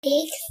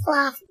Big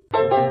fluff.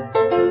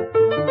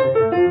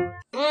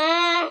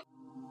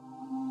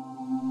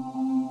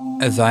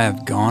 As I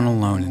have gone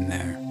alone in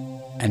there,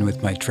 and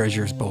with my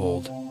treasures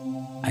bold,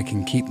 I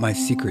can keep my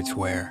secrets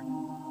where,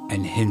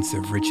 and hints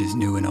of riches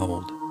new and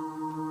old.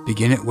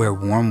 Begin it where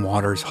warm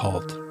waters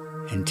halt,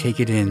 and take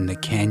it in the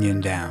canyon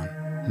down.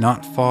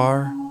 Not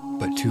far,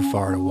 but too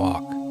far to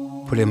walk.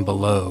 Put him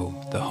below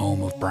the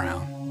home of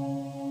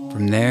Brown.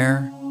 From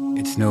there,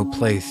 it's no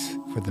place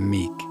for the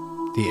meek.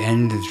 The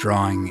end is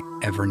drawing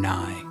ever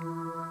nigh.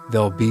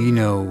 There'll be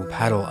no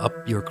paddle up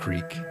your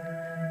creek,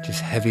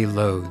 just heavy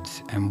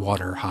loads and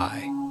water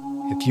high.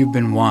 If you've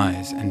been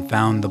wise and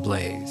found the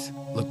blaze,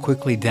 look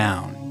quickly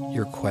down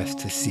your quest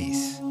to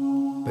cease.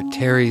 But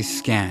tarry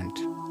scant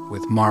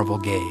with marvel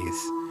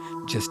gaze,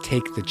 just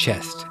take the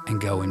chest and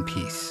go in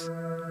peace.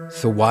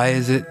 So why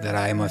is it that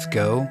I must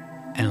go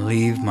and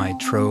leave my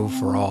trove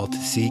for all to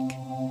seek?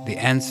 The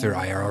answer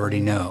I already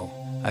know.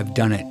 I've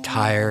done it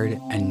tired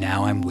and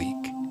now I'm weak.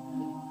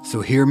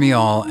 So hear me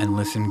all and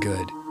listen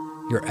good.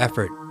 Your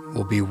effort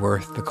will be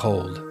worth the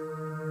cold.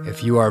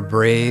 If you are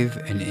brave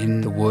and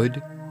in the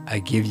wood, I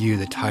give you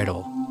the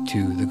title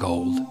to the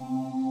gold.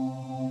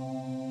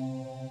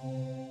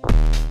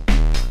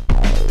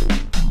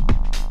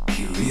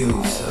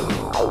 Curioso.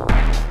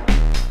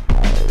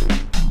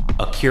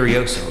 A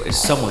curioso is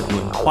someone who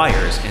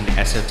inquires in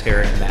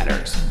esoteric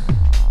matters.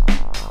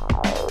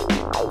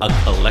 A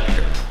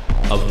collector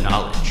of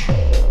knowledge.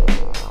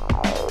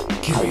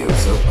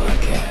 Curioso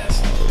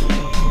Podcast.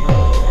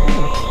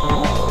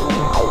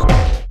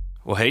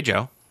 Well, hey,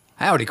 Joe.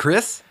 Howdy,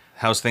 Chris.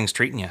 How's things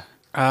treating you?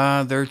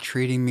 They're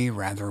treating me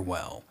rather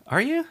well.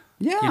 Are you?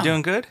 Yeah. You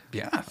doing good?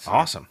 Yeah.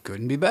 Awesome.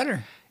 Couldn't be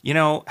better. You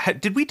know,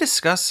 did we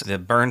discuss the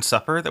burn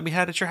supper that we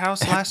had at your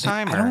house last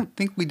time? I don't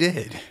think we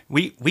did.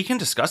 We can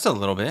discuss it a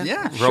little bit.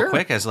 Yeah, real sure.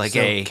 quick as like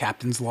So,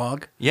 captain's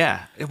log.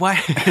 Yeah. Why?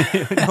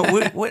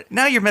 No, what?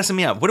 Now you're messing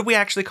me up. What do we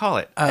actually call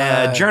it?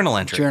 Journal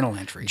entry. Journal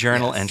entry.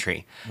 Journal Yes.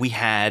 entry. We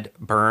had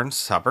burn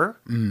supper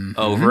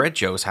over at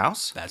Joe's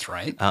house. That's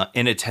right.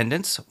 In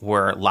attendance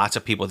were lots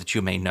of people that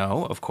you may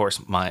know. Of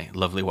course, my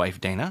lovely wife,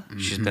 Dana.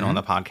 She's been on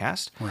the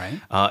podcast. Right.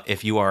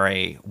 If you are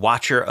a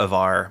watcher of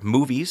our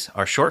movies,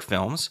 our short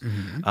films,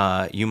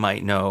 you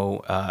might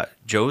know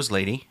Joe's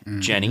lady,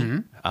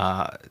 Jenny.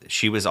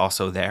 She was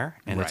also there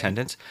in Right.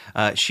 attendance.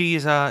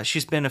 She's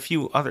been a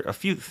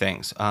few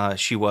things.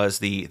 She was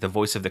the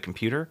voice of the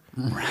computer.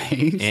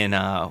 Right. In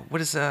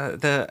what is the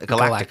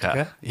Galactica?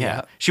 Galactica,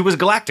 yeah. She was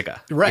Galactica.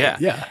 Right,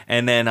 yeah.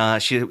 And then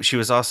she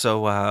was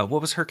also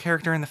what was her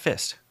character in The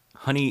Fist?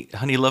 Honey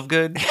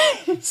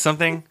Lovegood,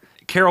 something.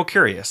 Carol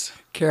Curious.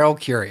 Carol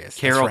Curious.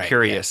 Carol That's right,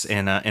 Curious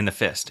yes. in The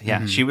Fist.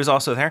 Yeah, she was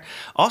also there.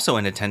 Also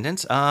in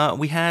attendance,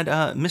 we had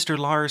Mr.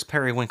 Lars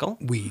Periwinkle.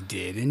 We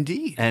did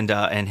indeed.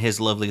 And his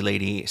lovely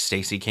lady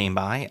Stacy came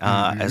by,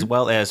 as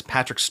well as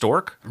Patrick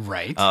Stork,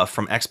 Right.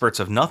 From Experts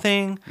of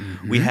Nothing.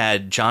 We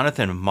had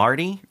Jonathan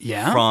Marty,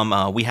 Yeah.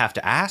 from We Have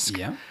to Ask,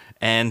 Yeah.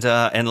 and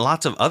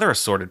lots of other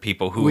assorted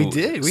people who We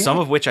did. some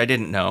of which I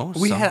didn't know.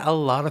 We some- had a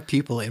lot of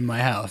people in my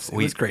house. It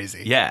was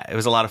crazy. Yeah, it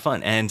was a lot of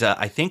fun, and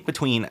I think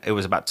it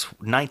was about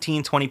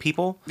 19, 20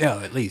 people. Yeah,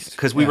 at least.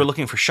 Because we were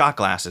looking for shot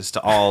glasses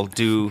to all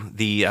do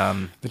the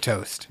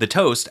toast.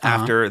 toast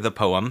after the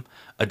poem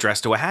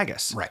addressed to a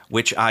haggis. Right.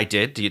 Which I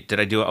did. Did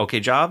I do an okay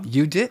job?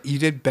 You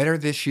did better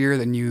this year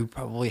than you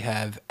probably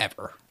have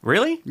ever.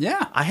 Really?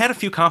 Yeah. I had a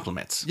few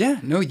compliments. Yeah,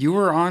 no, you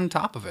were on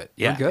top of it.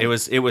 Yeah, You're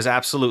good. it was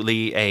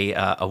absolutely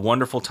a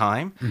wonderful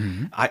time.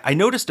 Mm-hmm. I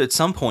noticed at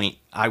some point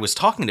I was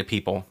talking to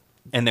people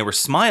and they were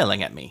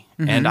smiling at me,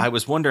 Mm-hmm. and I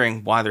was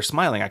wondering why they're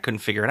smiling. I couldn't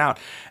figure it out,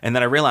 and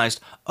then I realized,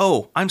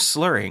 oh, I'm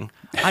slurring.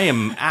 I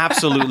am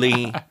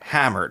absolutely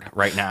hammered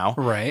right now,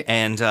 Right.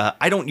 And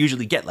I don't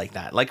usually get like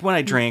that. Like when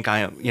I drink, I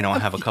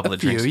have a couple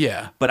of few, drinks,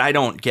 yeah. but I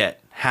don't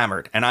get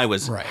hammered, and I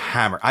was Right.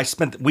 hammered.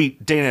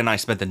 Dana and I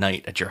spent the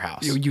night at your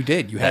house. You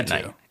did. You that had to.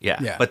 night. Yeah.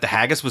 Yeah. But the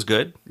haggis was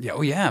good. Yeah,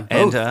 oh yeah.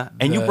 Both.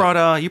 And you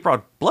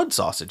brought blood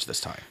sausage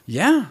this time.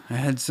 Yeah, I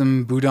had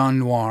some boudin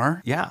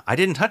noir. Yeah, I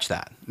didn't touch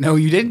that. No,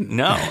 you didn't.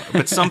 No,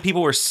 but some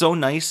people were so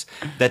nice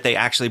that they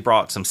actually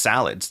brought some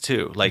salads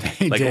too,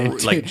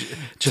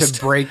 To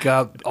break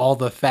up all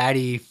the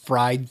fatty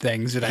fried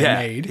things that I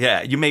made.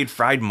 Yeah, you made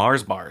fried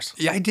Mars bars.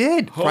 Yeah, I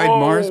did. Fried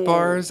Mars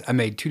bars. I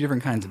made 2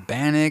 different kinds of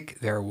bannock.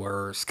 There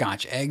were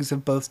Scotch eggs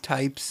of both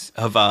types.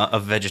 Of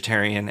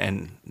vegetarian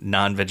and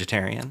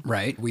non-vegetarian.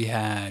 Right. We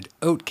had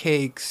oat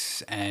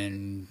cakes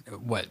and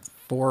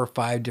 4 or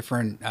 5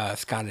 different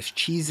Scottish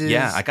cheeses.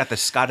 Yeah, I got the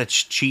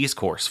Scottish cheese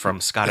course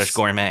from Scottish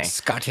Gourmet.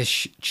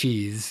 Scottish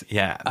cheese.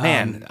 Yeah,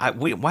 man,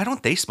 why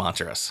don't they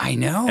sponsor us? I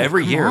know.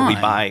 Every come year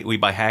on. we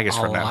buy haggis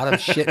a from them. lot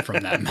of shit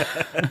from them.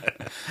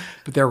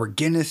 But there were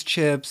Guinness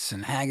chips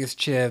and haggis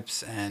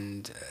chips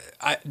and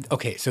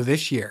so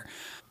this year,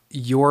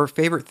 your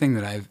favorite thing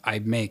that I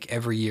make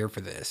every year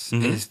for this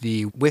is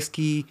the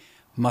whiskey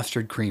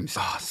mustard cream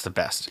sauce. Oh, it's the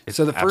best. It's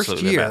So the first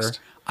absolutely year, best.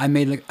 I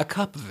made like a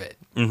cup of it.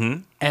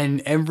 Mm-hmm.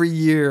 And every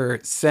year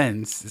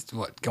since, it's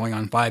going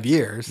on 5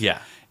 years, Yeah.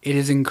 it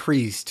has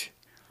increased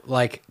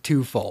like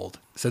twofold.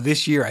 So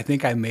this year, I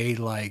think I made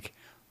like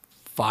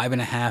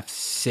 5.5,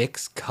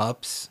 6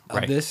 cups of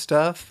Right. this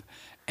stuff.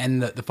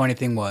 And the funny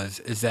thing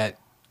is that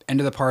end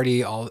of the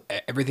party,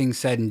 everything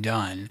said and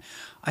done,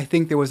 I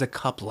think there was a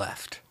cup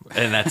left.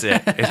 And that's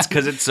it. It's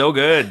because it's so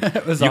good.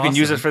 It was You can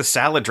use awesome. it for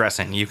salad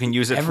dressing. You can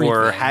use it for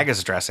Everything.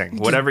 haggis dressing.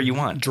 Whatever you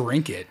want.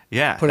 Drink it.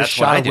 Yeah, Put that's a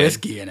what I shot of did.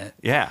 whiskey in it.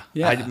 Yeah.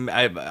 Yeah.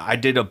 I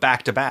did a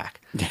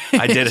back-to-back.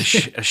 I did a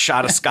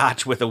shot of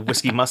scotch with a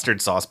whiskey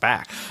mustard sauce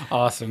back.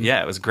 Awesome.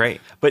 Yeah, it was great.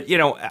 But,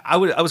 I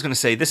was going to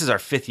say this is our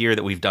 5th year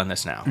that we've done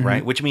this now,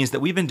 right? Which means that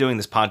we've been doing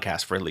this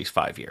podcast for at least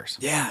 5 years.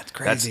 Yeah, it's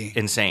That's crazy.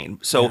 insane.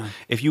 So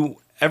if you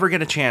ever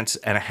get a chance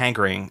and a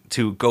hankering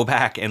to go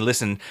back and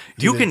listen,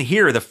 you can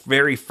hear the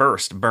very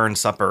first Burn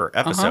Supper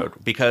episode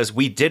because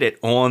we did it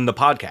on the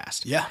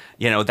podcast. Yeah.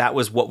 That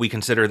was what we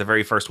consider the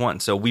very first one.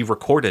 So we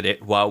recorded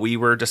it while we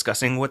were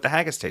discussing what the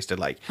haggis tasted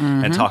like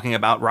and talking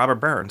about Robert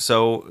Burns.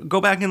 So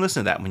go back and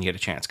listen to that when you get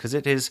a chance because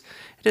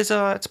it's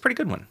a pretty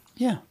good one.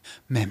 Yeah.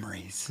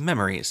 Memories.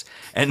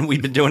 And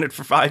we've been doing it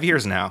for 5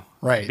 years now.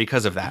 Right.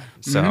 Because of that.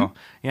 So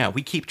yeah,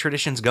 we keep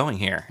traditions going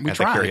here at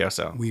try. the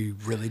Curioso. We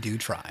really do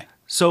try.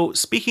 So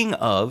speaking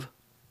of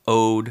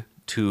Ode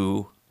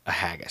to a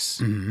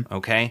Haggis,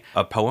 okay?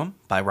 A poem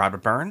by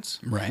Robert Burns.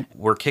 Right.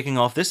 We're kicking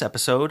off this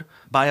episode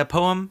by a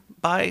poem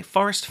by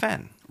Forrest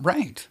Fenn.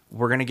 Right.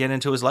 We're going to get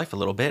into his life a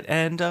little bit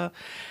and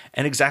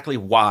exactly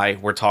why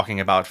we're talking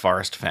about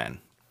Forrest Fenn.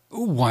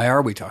 Why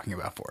are we talking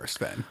about Forrest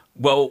Fenn?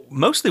 Well,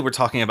 mostly we're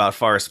talking about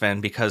Forrest Fenn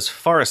because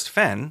Forrest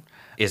Fenn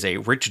is a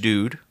rich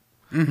dude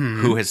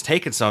who has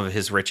taken some of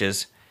his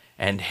riches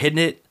and hidden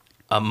it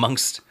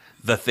amongst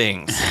the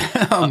things.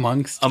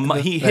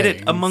 He hid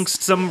it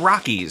amongst some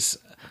Rockies,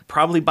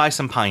 probably by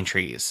some pine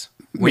trees,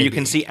 where you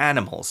can see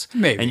animals,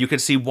 Maybe. and you can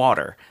see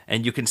water,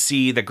 and you can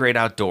see the great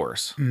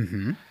outdoors.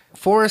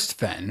 Forrest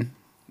Fenn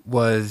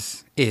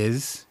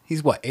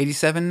he's what,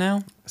 87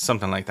 now?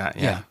 Something like that,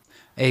 yeah.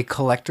 A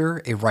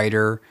collector, a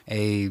writer,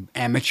 a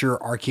amateur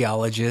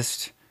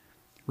archaeologist,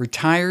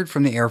 retired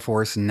from the Air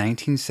Force in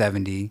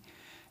 1970,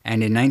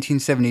 and in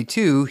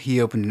 1972 he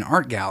opened an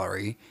art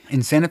gallery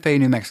in Santa Fe,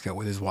 New Mexico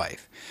with his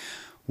wife.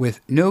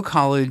 With no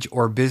college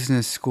or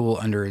business school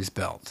under his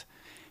belt,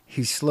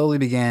 he slowly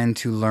began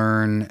to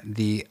learn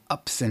the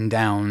ups and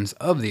downs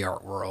of the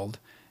art world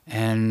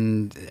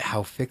and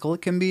how fickle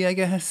it can be, I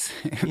guess.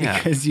 Yeah.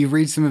 Because you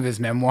read some of his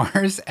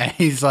memoirs and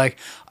he's like,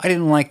 I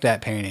didn't like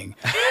that painting.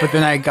 But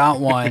then I got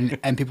one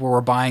and people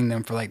were buying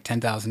them for like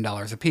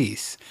 $10,000 a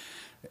piece.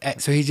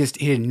 So he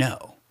didn't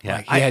know. Yeah,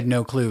 Like, he had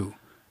no clue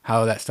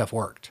how that stuff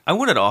worked. I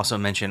wanted to also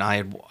mention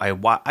I've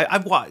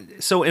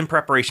watched, so in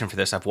preparation for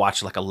this, I've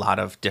watched like a lot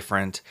of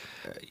different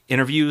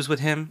interviews with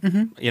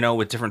him,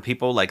 with different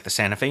people, like the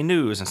Santa Fe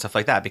News and stuff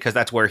like that, because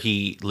that's where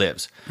he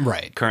lives.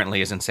 Right.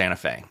 Currently is in Santa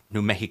Fe,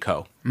 New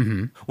Mexico.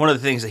 One of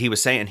the things that he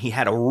was saying, he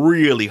had a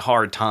really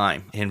hard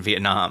time in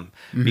Vietnam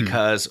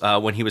because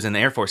when he was in the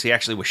Air Force, he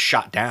actually was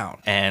shot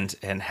down and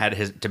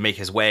had to make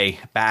his way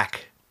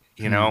back.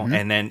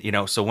 And then,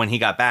 so when he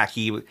got back,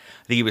 he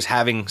was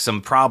having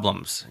some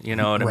problems, you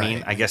know what I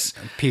mean? I guess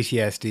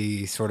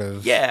PTSD sort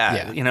of.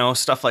 Yeah,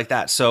 stuff like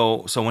that.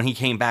 So when he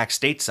came back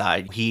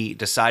stateside, he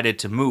decided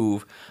to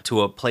move to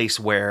a place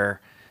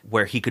where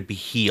he could be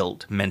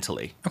healed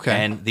mentally. Okay.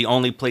 And the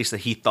only place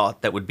that he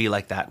thought that would be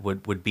like that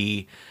would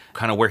be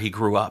kind of where he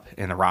grew up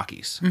in the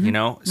Rockies,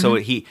 So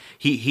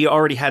he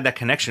already had that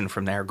connection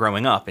from there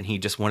growing up, and he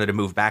just wanted to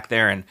move back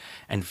there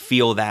and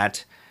feel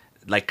that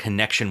like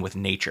connection with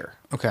nature.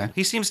 Okay.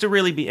 He seems to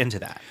really be into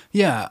that.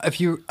 Yeah,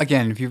 if you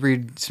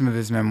read some of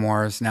his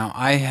memoirs, now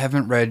I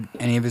haven't read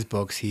any of his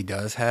books. He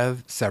does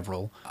have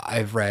several.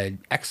 I've read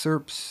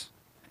excerpts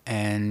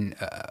and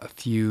a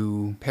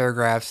few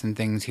paragraphs and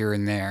things here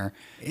and there.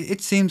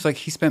 It seems like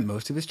he spent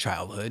most of his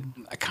childhood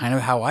kind of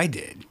how I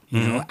did,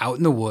 out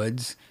in the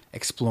woods,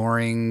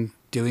 exploring,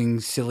 doing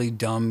silly,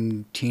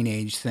 dumb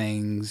teenage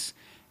things,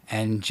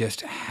 and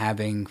just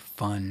having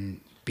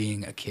fun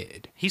being a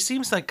kid. He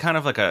seems like kind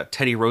of like a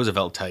Teddy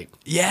Roosevelt type.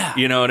 Yeah.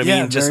 You know what I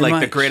mean? Just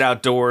like the great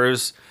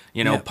outdoors,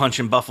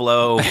 punching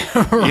buffalo.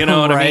 You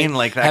know what I mean?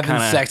 Like that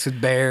kind of sex with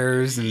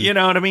bears. And, you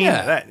know what I mean?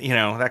 Yeah. That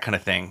that kind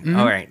of thing.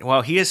 All right.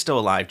 Well, he is still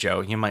alive,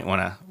 Joe. You might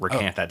want to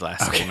recant that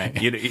last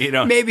statement. You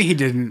know, maybe he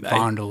didn't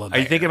fondle a bear.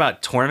 Are you thinking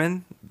about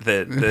Tormund,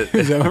 the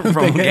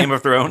from Game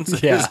of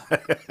Thrones? Yeah.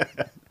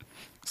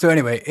 So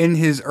anyway, in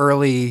his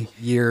early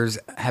years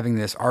having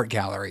this art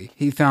gallery,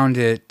 he found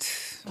it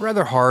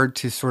rather hard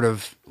to sort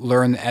of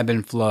learn the ebb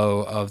and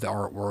flow of the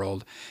art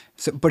world.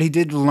 But he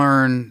did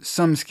learn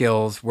some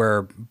skills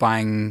where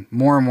buying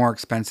more and more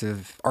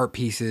expensive art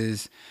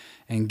pieces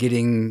and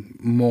getting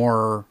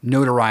more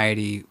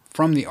notoriety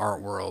from the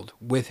art world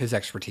with his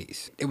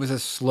expertise. It was a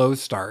slow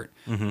start,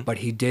 but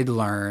he did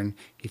learn.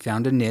 He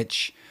found a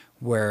niche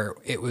where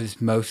it was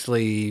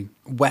mostly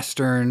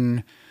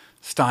Western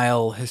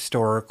style,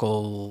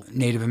 historical,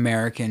 Native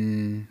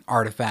American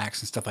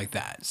artifacts and stuff like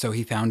that. So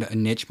he found a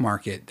niche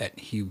market that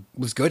he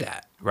was good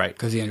at. Right.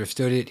 Because he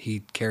understood it.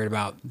 He cared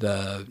about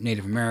the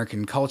Native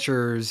American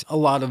cultures, a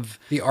lot of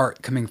the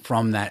art coming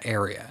from that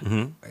area.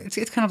 Mm-hmm.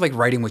 It's kind of like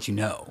writing what you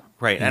know.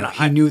 Right. You know,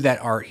 he knew that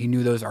art. He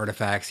knew those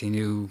artifacts. He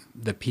knew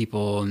the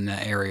people in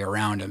the area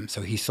around him.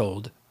 So he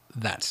sold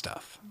that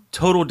stuff.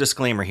 Total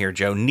disclaimer here,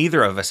 Joe.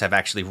 Neither of us have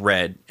actually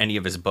read any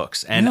of his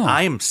books. And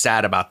I am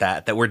sad about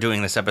that we're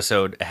doing this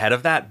episode ahead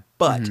of that.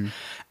 But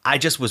I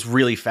just was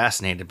really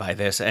fascinated by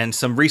this. And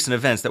some recent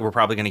events that we're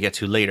probably going to get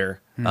to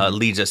later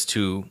leads us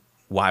to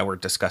why we're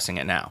discussing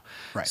it now.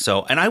 Right.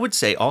 So, and I would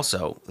say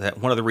also that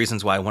one of the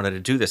reasons why I wanted to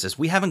do this is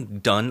we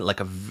haven't done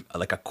like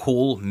a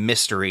cool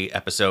mystery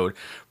episode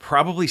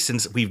probably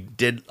since we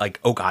did like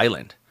Oak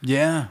Island.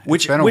 Yeah.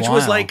 Which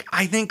was like,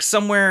 I think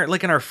somewhere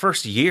like in our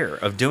first year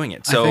of doing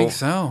it. So I think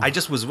so. I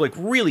just was like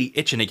really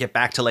itching to get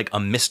back to like a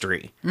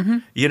mystery. Mm-hmm.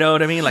 You know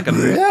what I mean? Like a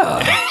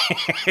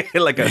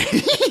like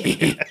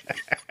a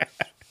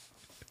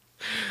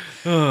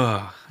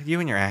oh, you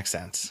and your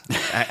accents.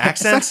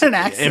 Accents? An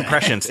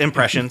accent.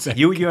 Impressions.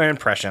 Your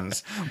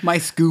impressions. My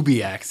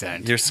Scooby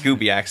accent. Your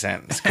Scooby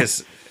accent.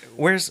 Because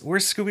where's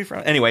Scooby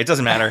from? Anyway, it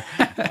doesn't matter.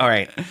 All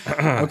right.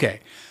 Okay.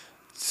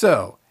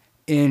 So,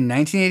 in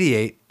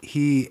 1988,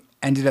 he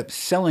ended up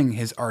selling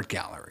his art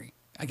gallery.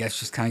 I guess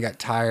just kind of got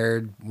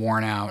tired,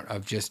 worn out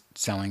of just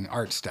selling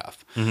art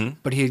stuff. Mm-hmm.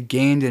 But he had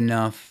gained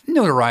enough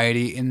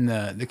notoriety in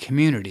the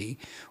community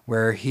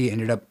where he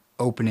ended up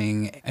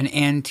opening an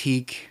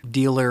antique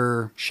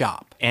dealer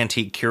shop.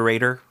 Antique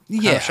curator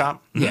kind of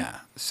shop? Mm-hmm. Yeah.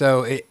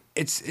 So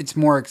it's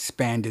more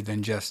expanded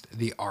than just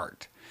the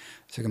art.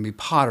 So it can be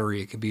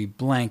pottery, it could be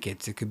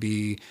blankets, it could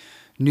be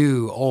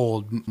new,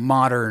 old,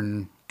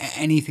 modern,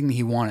 anything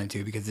he wanted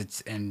to, because it's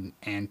an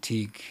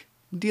antique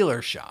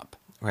dealer shop.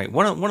 Right.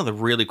 One of the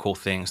really cool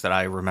things that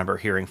I remember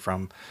hearing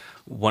from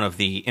one of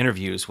the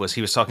interviews was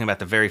he was talking about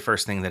the very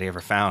first thing that he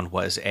ever found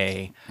was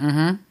a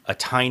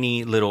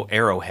tiny little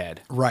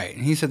arrowhead. Right.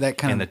 And he said that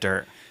kind in of the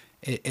dirt.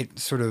 It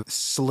sort of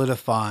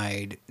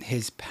solidified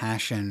his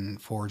passion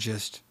for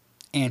just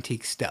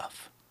antique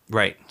stuff.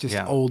 Right. Just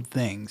old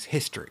things,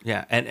 history.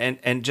 Yeah.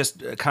 And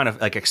just kind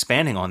of like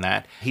expanding on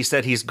that, he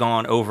said he's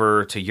gone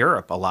over to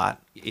Europe a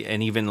lot,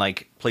 and even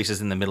like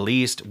places in the Middle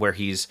East where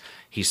he's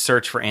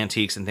searched for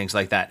antiques and things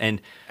like that.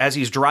 And as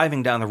he's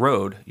driving down the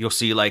road, you'll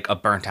see like a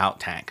burnt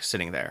out tank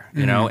sitting there,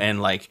 you know,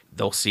 and like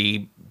they'll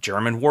see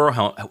German war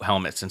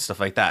helmets and stuff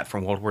like that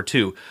from World War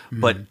II.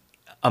 But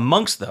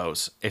amongst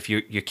those, if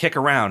you kick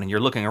around and you're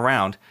looking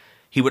around,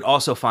 he would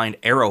also find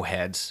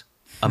arrowheads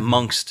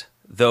amongst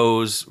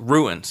those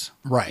ruins,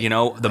 right? You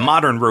know, the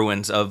modern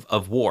ruins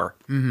of war.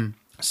 Mm-hmm.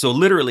 So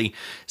literally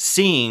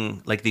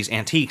seeing like these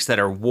antiques that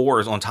are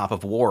wars on top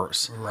of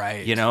wars,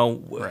 right? You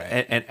know,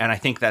 right. And I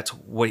think that's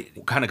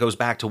what kind of goes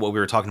back to what we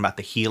were talking about,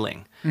 the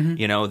healing,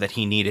 you know, that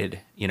he needed,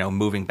 you know,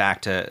 moving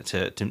back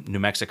to New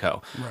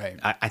Mexico. Right.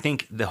 I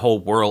think the whole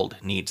world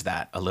needs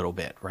that a little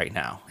bit right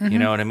now. You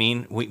know what I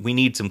mean? We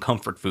need some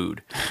comfort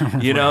food.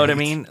 You know what I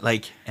mean?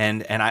 Like,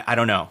 and I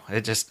don't know.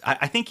 It just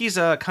I think he's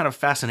a kind of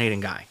fascinating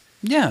guy.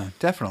 Yeah,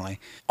 definitely.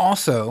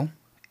 Also,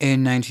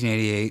 in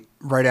 1988,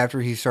 right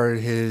after he started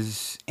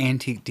his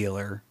antique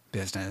dealer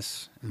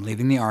business and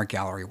leaving the art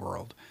gallery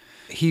world,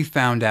 he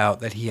found out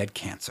that he had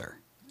cancer.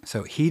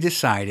 So he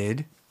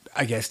decided,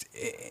 I guess,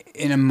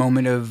 in a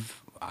moment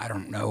of, I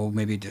don't know,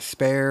 maybe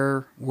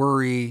despair,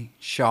 worry,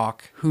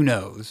 shock, who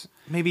knows.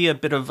 Maybe a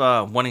bit of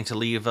wanting to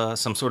leave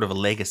some sort of a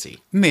legacy.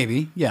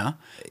 Maybe, yeah.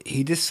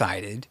 He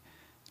decided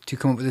to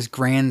come up with this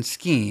grand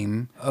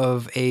scheme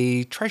of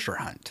a treasure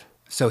hunt.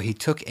 So he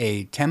took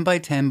a 10 by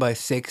 10 by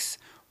 6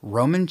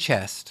 Roman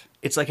chest.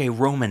 It's like a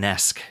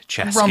Romanesque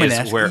chest.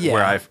 Romanesque,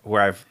 where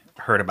I've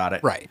heard about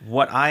it. Right.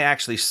 What I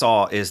actually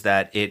saw is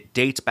that it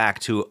dates back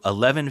to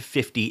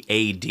 1150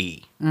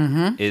 AD.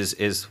 Mm-hmm.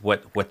 Is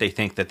what they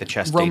think that the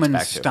chest dates back to.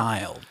 Roman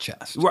style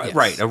chest. Right, yes.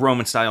 right, a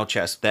Roman style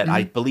chest that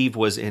I believe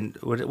was in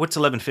what's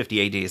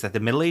 1150 AD? Is that the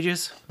Middle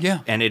Ages? Yeah.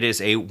 And it is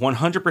a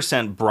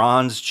 100%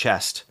 bronze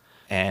chest,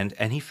 and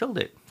he filled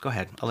it. Go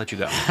ahead, I'll let you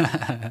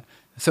go.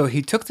 So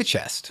he took the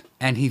chest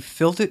and he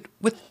filled it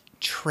with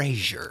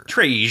treasure.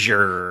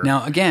 Treasure.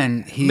 Now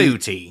again,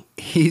 booty.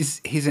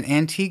 He's an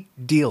antique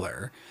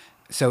dealer,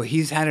 so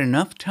he's had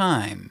enough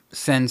time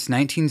since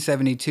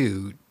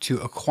 1972 to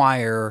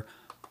acquire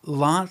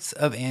lots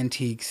of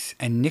antiques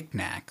and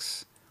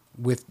knickknacks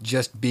with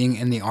just being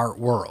in the art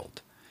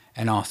world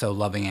and also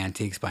loving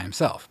antiques by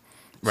himself.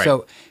 Right.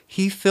 So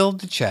he filled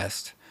the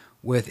chest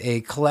with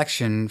a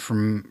collection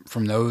from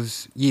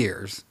those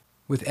years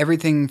with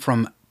everything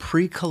from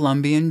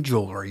pre-Columbian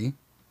jewelry,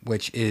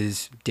 which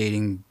is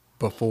dating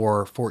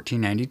before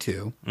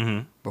 1492,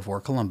 before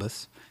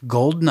Columbus,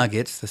 gold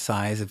nuggets the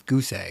size of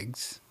goose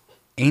eggs,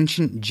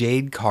 ancient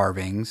jade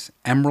carvings,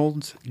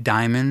 emeralds,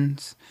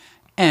 diamonds,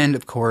 and,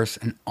 of course,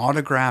 an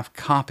autographed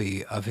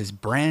copy of his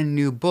brand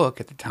new book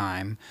at the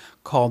time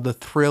called The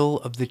Thrill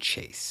of the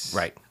Chase.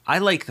 Right. I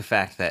like the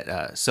fact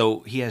that,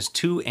 so he has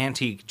 2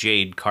 antique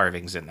jade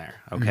carvings in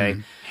there, okay?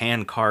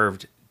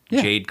 Hand-carved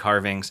Yeah. jade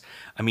carvings.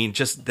 I mean,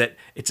 just that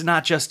it's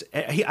not just...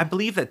 I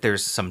believe that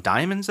there's some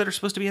diamonds that are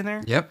supposed to be in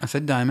there. Yep, I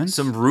said diamonds.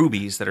 Some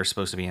rubies that are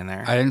supposed to be in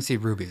there. I didn't see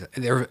rubies.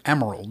 There were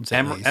emeralds.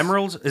 At least.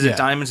 Emeralds? Is it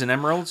diamonds and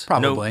emeralds?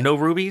 Probably. No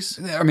rubies?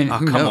 I mean,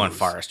 who come knows? on,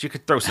 Forrest. You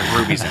could throw some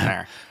rubies in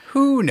there.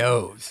 Who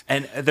knows?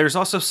 And there's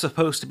also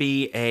supposed to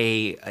be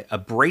a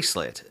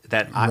bracelet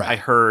that I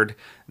heard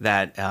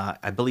that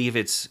I believe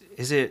is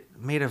it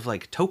made of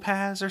like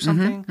topaz or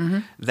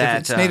something? That If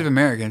it's Native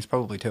American, it's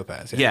probably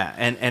topaz. yeah,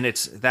 and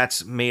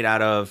that's made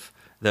out of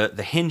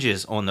the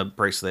hinges on the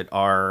bracelet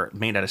are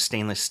made out of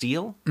stainless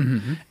steel.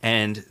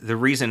 And the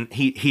reason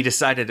he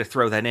decided to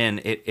throw that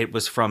in, it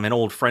was from an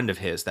old friend of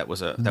his that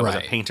was a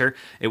painter.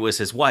 It was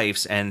his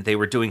wife's, and they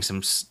were doing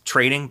some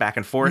trading back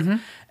and forth.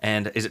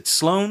 And is it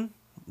Sloan?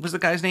 Was the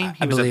guy's name?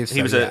 I believe so,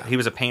 He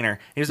was a painter.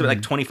 He was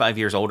like 25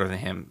 years older than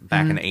him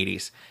back in the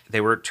 80s.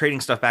 They were trading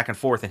stuff back and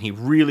forth, and he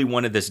really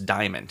wanted this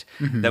diamond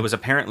that was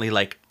apparently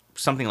like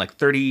something like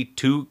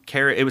 32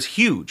 carat. It was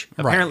huge.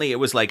 Apparently, it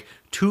was like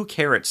 2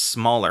 carats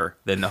smaller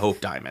than the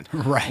Hope Diamond.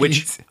 Right.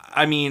 Which,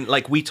 I mean,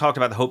 like we talked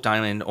about the Hope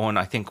Diamond on,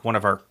 I think, one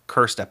of our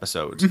cursed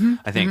episodes.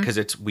 I think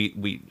because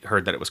we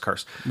heard that it was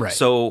cursed. Right.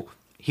 So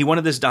he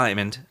wanted this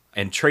diamond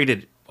and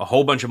traded a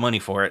whole bunch of money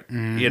for it,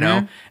 you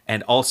know,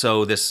 and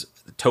also this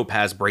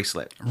topaz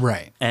bracelet.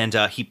 Right. And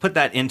he put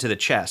that into the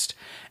chest.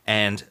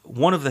 And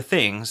one of the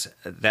things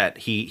that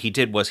he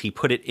did was he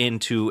put it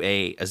into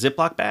a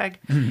Ziploc bag.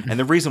 And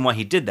the reason why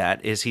he did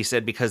that is he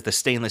said because the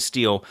stainless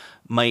steel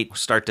might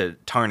start to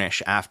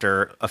tarnish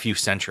after a few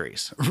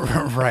centuries.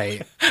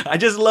 Right. I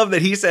just love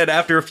that he said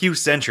after a few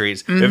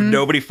centuries, if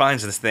nobody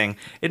finds this thing,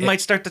 it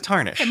might start to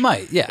tarnish. It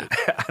might, yeah.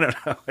 I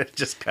don't know. It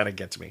just kind of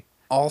gets me.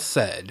 All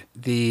said,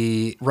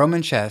 the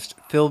Roman chest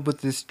filled with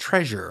this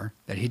treasure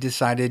that he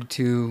decided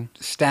to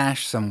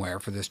stash somewhere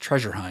for this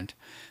treasure hunt.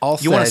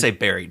 You want to say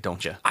buried,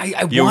 don't you?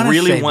 I you want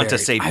really to want to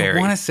say buried. I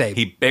want to say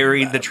he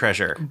buried the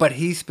treasure, but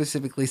he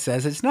specifically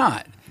says it's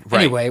not.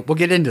 Right. Anyway, we'll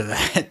get into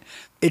that.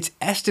 Its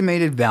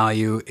estimated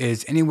value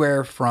is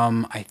anywhere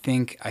from, I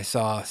think I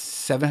saw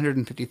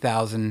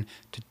 $750,000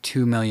 to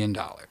 $2 million.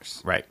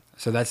 Right.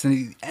 So that's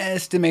the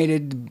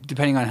estimated,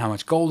 depending on how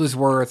much gold is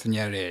worth and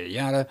yada, yada,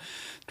 yada,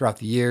 throughout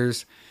the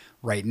years.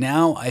 Right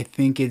now, I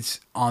think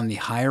it's on the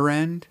higher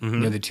end,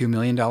 near the $2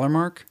 million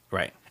mark.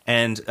 Right.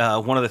 And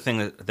one of the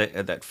things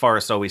that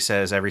Forrest always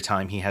says every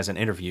time he has an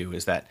interview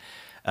is that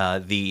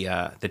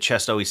the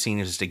chest always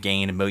seems to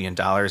gain $1 million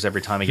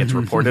every time it gets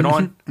reported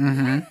on.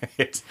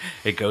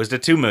 It goes to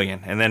 $2 million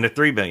and then to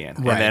 $3 million.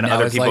 Right. And then Now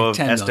other it's people like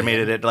have $10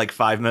 estimated it like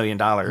 $5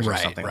 million or Right,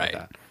 something like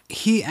that.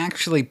 He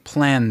actually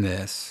planned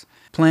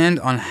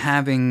on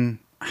having,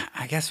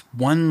 I guess,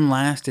 one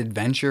last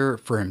adventure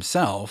for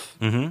himself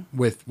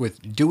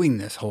with doing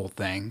this whole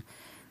thing.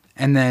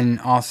 And then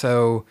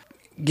also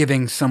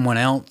giving someone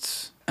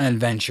else an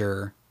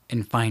adventure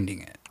in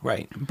finding it.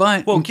 Right.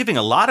 But giving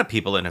a lot of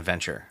people an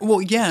adventure.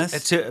 Well,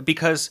 yes.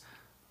 Because...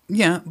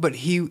 Yeah, but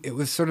it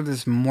was sort of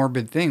this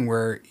morbid thing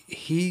where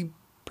he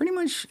pretty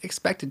much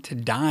expected to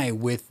die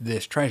with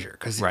this treasure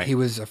because he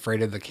was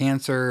afraid of the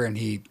cancer and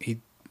he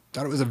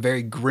thought it was a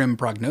very grim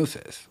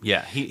prognosis.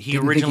 Yeah, he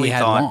Didn't originally think he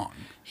had thought long.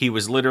 he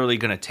was literally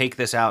going to take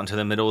this out into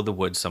the middle of the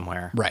woods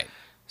somewhere. Right.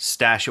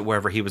 Stash it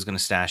wherever he was going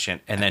to stash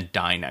it, and then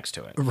die next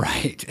to it.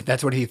 Right.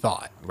 That's what he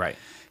thought. Right.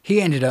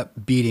 He ended up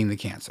beating the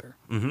cancer.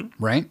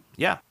 Right?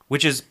 Yeah,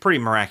 which is pretty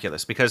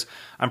miraculous because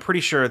I'm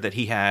pretty sure that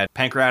he had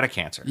pancreatic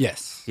cancer.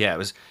 Yes. Yeah,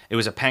 it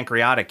was a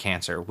pancreatic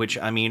cancer, which,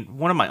 I mean,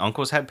 one of my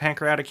uncles had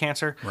pancreatic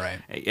cancer. Right.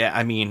 Yeah,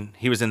 I mean,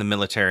 he was in the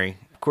military.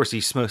 Of course,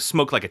 he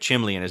smoked like a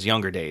chimney in his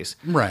younger days.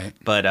 Right.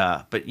 But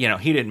you know,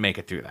 he didn't make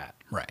it through that.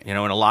 Right. You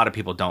know, and a lot of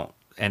people don't.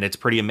 And it's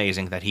pretty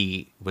amazing that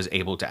he was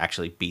able to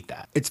actually beat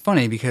that. It's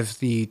funny because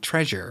the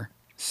treasure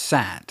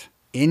sat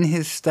in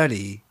his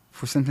study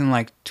for something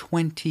like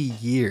 20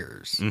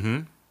 years.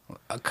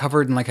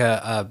 Covered in like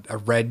a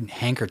red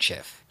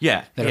handkerchief.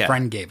 Yeah. That a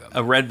friend gave him.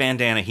 A red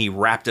bandana. He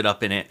wrapped it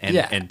up in it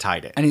and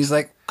tied it. And he's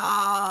like,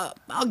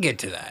 I'll get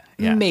to that.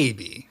 Yeah.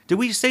 Maybe. Did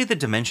we say the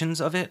dimensions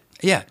of it?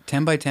 Yeah,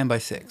 10 by 10 by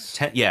 6.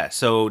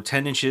 So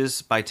 10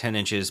 inches by 10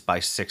 inches by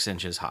 6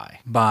 inches high.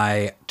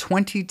 By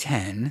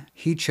 2010,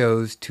 he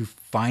chose to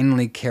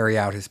finally carry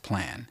out his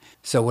plan.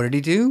 So what did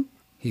he do?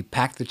 He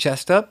packed the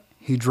chest up.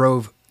 He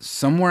drove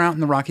somewhere out in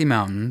the Rocky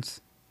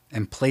Mountains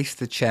and placed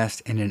the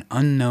chest in an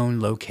unknown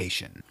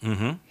location.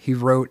 He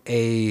wrote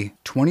a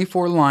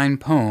 24-line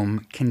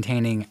poem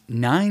containing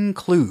 9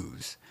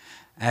 clues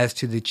as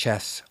to the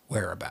chest's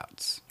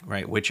whereabouts.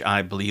 Right, which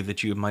I believe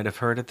that you might have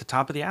heard at the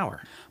top of the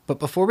hour. But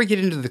before we get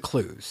into the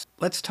clues,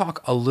 let's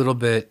talk a little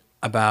bit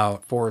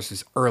about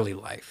Forrest's early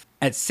life.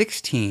 At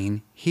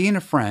 16, he and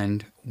a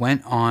friend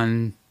went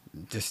on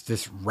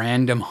this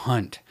random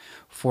hunt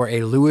for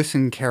a Lewis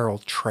and Carroll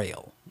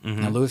trail.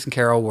 Now, Lewis and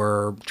Carroll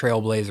were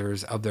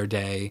trailblazers of their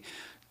day,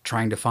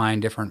 trying to find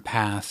different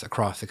paths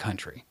across the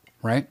country,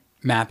 right?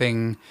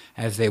 Mapping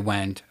as they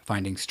went,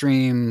 finding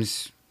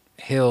streams,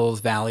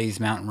 hills, valleys,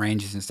 mountain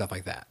ranges, and stuff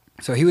like that.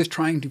 So he was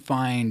trying to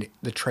find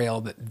the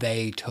trail that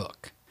they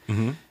took,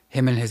 him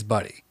and his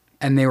buddy.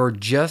 And they were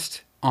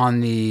just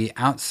on the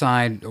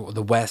outside, or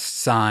the west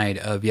side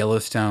of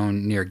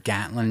Yellowstone near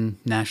Gatlin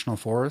National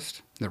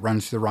Forest that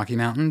runs through the Rocky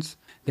Mountains.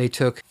 They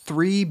took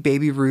 3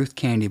 Baby Ruth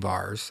candy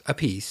bars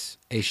apiece,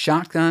 a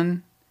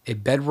shotgun, a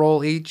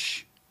bedroll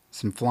each,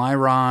 some fly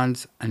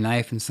rods, a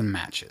knife, and some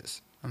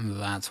matches. And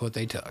that's what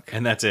they took.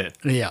 And that's it.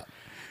 Yeah.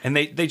 And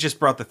they just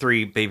brought the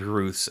 3 Baby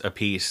Ruths a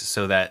piece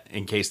so that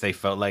in case they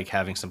felt like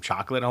having some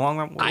chocolate along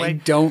the way. I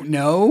don't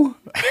know.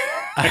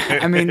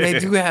 I mean, they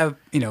do have,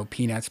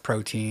 peanuts,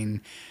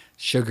 protein,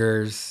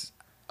 sugars.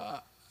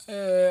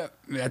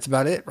 That's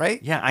about it,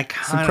 right? Yeah,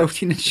 some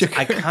protein and sugar.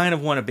 I kind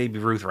of want a Baby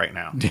Ruth right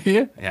now. Do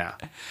you? Yeah.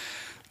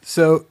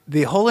 So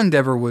the whole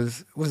endeavor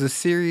was a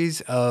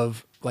series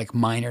of like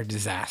minor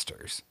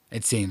disasters,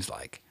 it seems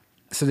like.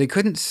 So they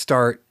couldn't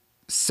start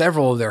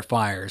several of their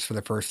fires for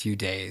the first few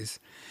days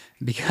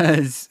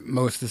because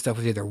most of the stuff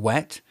was either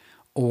wet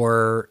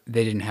or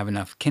they didn't have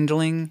enough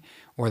kindling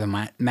or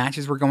the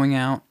matches were going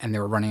out and they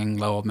were running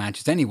low of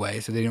matches anyway,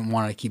 so they didn't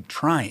want to keep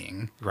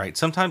trying. Right.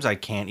 Sometimes I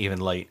can't even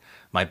light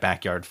my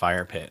backyard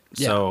fire pit,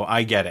 Yeah. so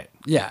I get it.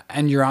 Yeah,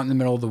 and you're out in the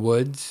middle of the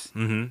woods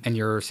and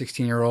you're a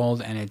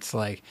 16-year-old and it's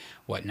like,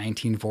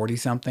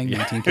 1940-something,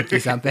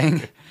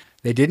 1950-something?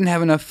 They didn't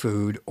have enough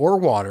food or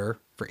water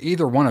for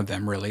either one of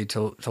them, really,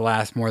 to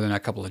last more than a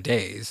couple of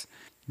days.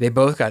 They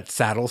both got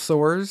saddle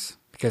sores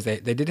because they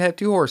did have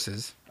 2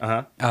 horses.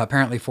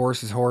 Apparently,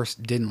 Forrest's horse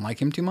didn't like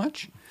him too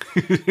much.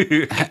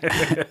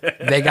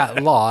 They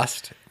got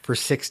lost for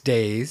 6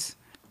 days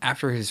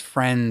after his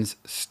friend's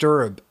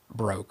stirrup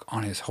broke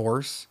on his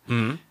horse.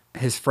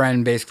 His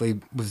friend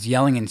basically was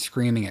yelling and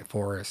screaming at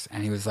Forrest,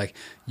 and he was like,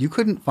 "You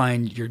couldn't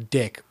find your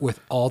dick with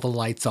all the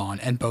lights on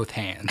and both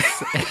hands."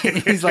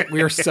 He's like,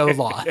 "We are so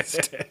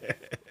lost."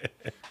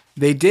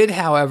 They did,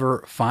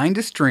 however, find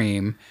a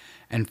stream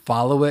and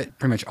follow it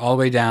pretty much all the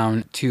way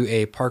down to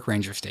a park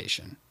ranger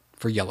station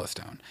for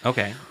Yellowstone.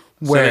 Okay.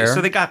 Where,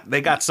 so they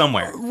got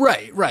somewhere.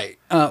 Right.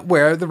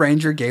 Where the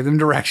ranger gave them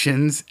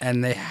directions,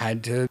 and they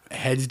had to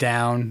heads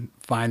down,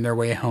 find their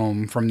way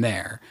home from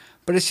there.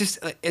 But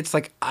it's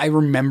like I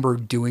remember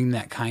doing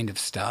that kind of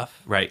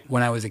stuff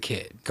when I was a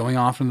kid, going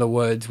off in the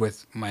woods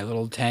with my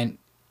little tent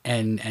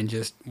and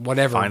just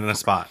whatever. Finding a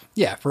spot.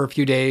 Yeah, for a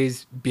few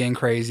days, being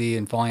crazy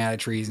and falling out of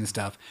trees and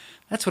stuff.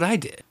 That's what I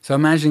did. So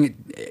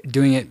imagine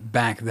doing it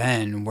back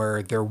then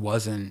where there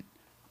wasn't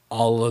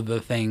all of the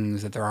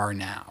things that there are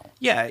now.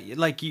 Yeah,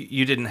 like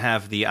you didn't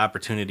have the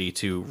opportunity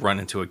to run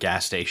into a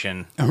gas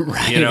station,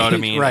 Right, you know what I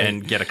mean, right.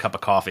 and get a cup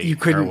of coffee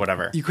or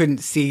whatever. You couldn't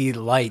see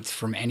lights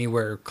from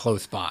anywhere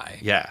close by.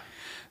 Yeah.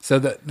 So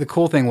the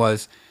cool thing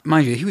was,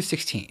 mind you, he was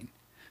 16.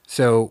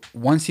 So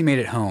once he made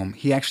it home,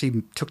 he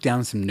actually took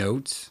down some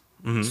notes,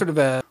 sort of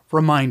a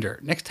reminder.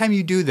 Next time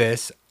you do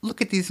this, look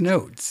at these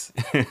notes,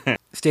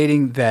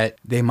 stating that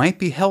they might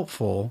be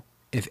helpful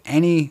if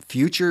any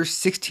future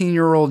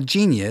 16-year-old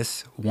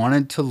genius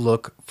wanted to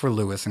look for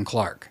Lewis and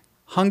Clark.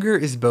 Hunger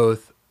is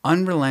both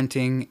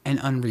unrelenting and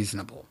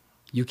unreasonable.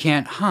 You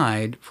can't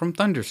hide from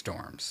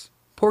thunderstorms.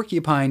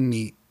 Porcupine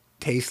meat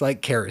tastes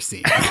like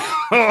kerosene.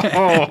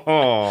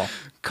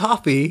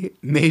 Coffee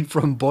made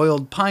from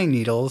boiled pine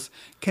needles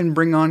can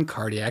bring on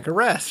cardiac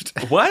arrest.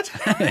 What?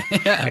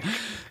 Yeah.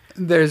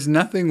 There's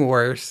nothing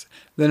worse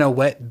than a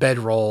wet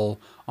bedroll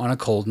on a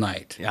cold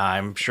night. Yeah,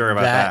 I'm sure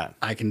about that.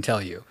 I can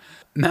tell you.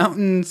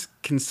 Mountains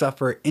can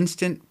suffer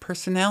instant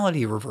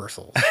personality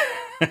reversals.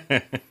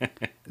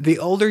 The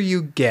older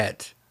you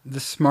get, the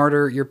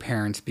smarter your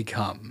parents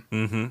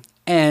become.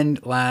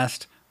 And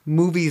last,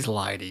 movies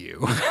lie to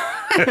you.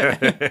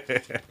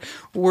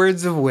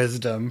 Words of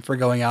wisdom for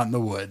going out in the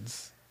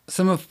woods.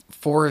 Some of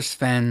Forrest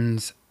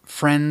Fenn's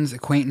friends,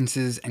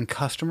 acquaintances, and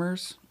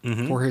customers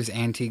for his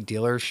antique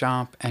dealer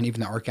shop and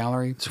even the art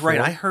gallery. That's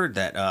right. I heard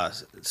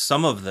that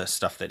some of the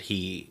stuff that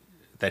he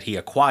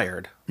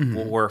acquired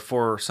were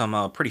for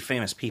some pretty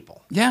famous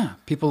people. Yeah,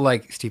 people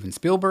like Steven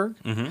Spielberg,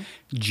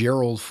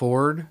 Gerald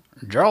Ford,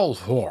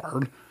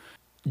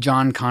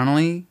 John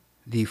Connolly,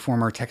 the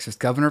former Texas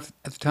governor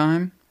at the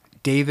time,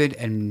 David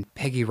and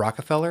Peggy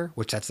Rockefeller,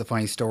 which that's the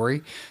funny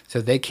story.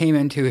 So they came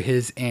into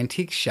his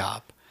antique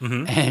shop,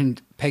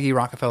 and Peggy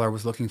Rockefeller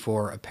was looking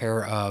for a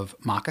pair of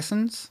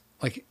moccasins,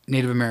 like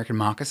Native American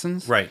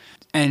moccasins. Right.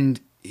 And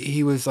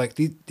he was like,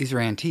 these are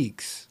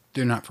antiques.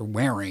 They're not for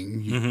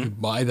wearing. You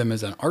buy them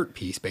as an art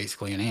piece,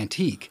 basically, an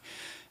antique.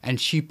 And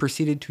she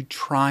proceeded to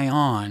try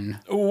on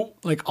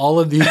like all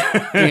of these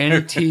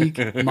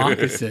antique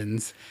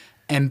moccasins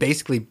and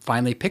basically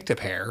finally picked a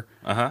pair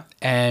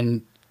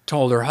and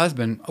told her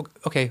husband,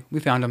 okay, we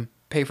found them,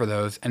 pay for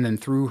those. And then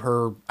threw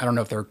her, I don't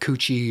know if they're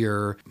Gucci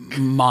or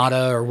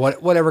Mata or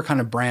whatever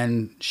kind of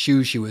brand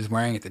shoes she was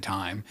wearing at the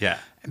time. Yeah.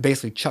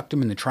 Basically chucked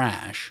them in the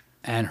trash.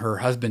 And her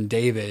husband,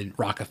 David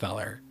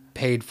Rockefeller,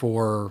 paid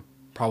for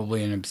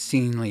probably an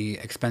obscenely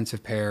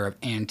expensive pair of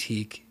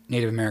antique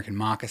Native American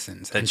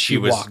moccasins that and she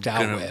was walked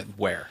out with.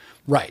 Wear.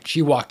 Right.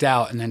 She walked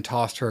out and then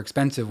tossed her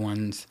expensive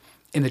ones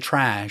in the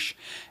trash.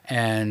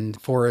 And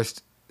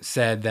Forrest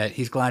said that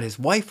he's glad his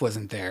wife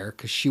wasn't there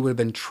because she would have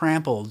been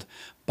trampled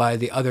by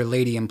the other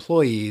lady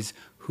employees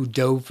who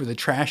dove for the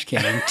trash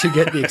can to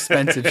get the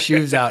expensive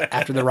shoes out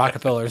after the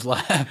Rockefellers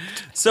left.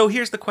 So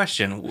here's the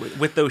question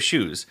with those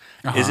shoes.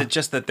 Is it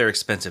just that they're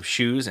expensive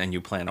shoes and you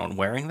plan on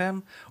wearing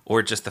them?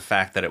 Or just the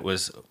fact that it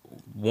was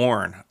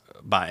worn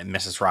by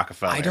Mrs.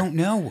 Rockefeller? I don't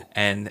know.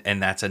 And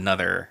that's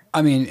another...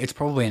 I mean, it's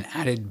probably an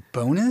added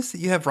bonus that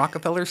you have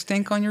Rockefeller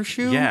stink on your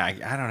shoe. Yeah,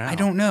 I don't know. I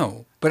don't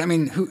know. But I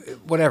mean,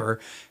 whatever.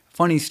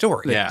 Funny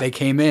story. Yeah. They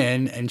came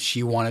in and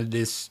she wanted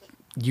this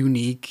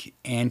unique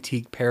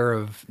antique pair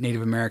of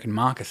Native American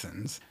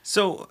moccasins.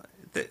 So,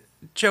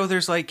 Joe,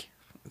 there's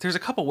a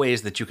couple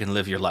ways that you can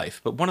live your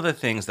life, but one of the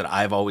things that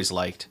I've always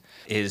liked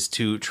is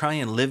to try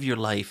and live your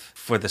life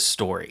for the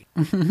story.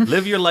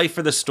 Live your life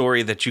for the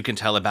story that you can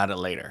tell about it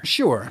later.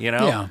 Sure. You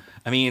know? Yeah.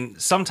 I mean,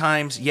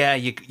 sometimes,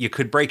 you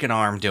could break an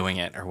arm doing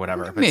it or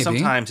whatever, but Maybe.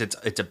 sometimes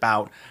it's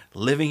about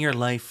living your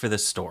life for the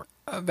story.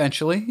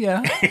 Eventually,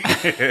 yeah.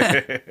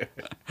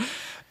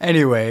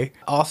 Anyway,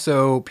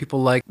 also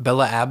people like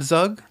Bella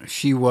Abzug.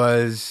 She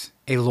was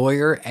a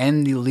lawyer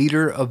and the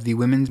leader of the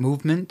women's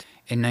movement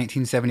in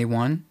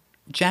 1971.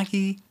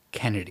 Jackie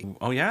Kennedy.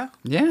 Oh, yeah?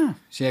 Yeah.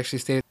 She actually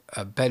stayed at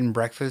a bed and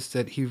breakfast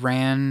that he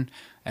ran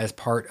as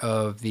part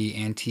of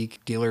the antique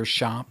dealer's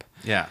shop.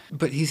 Yeah.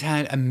 But he's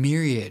had a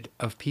myriad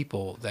of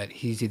people that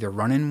he's either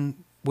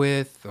running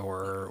with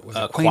or was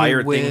acquainted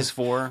Acquired with. things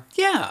for.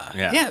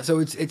 Yeah. So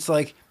it's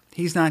like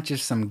he's not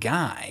just some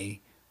guy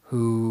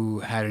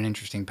who had an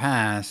interesting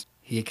past.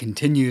 He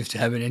continues to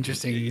have an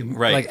interesting,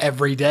 like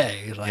every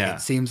day. Like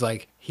it seems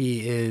like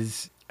he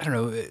is, I don't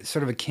know,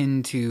 sort of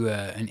akin to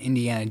an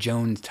Indiana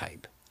Jones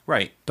type.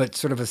 Right. But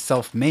sort of a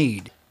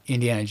self-made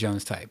Indiana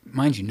Jones type.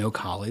 Mind you, no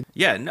college.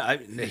 Yeah, no,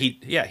 he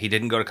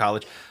didn't go to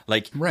college.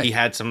 Like, he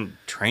had some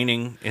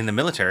training in the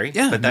military.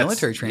 Yeah, but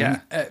military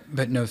training. Yeah.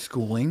 But no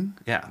schooling.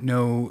 Yeah.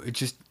 No, it's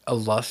just a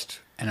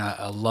lust and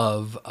a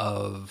love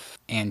of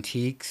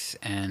antiques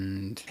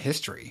and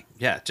history.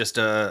 Yeah, just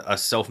a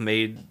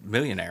self-made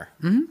millionaire,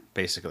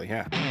 basically,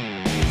 yeah.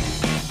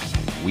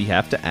 We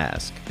Have to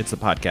Ask. It's a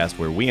podcast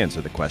where we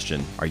answer the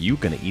question, are you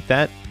going to eat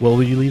that? What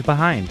will you leave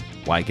behind?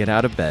 Why get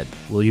out of bed?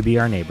 Will you be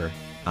our neighbor?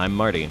 I'm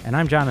Marty. And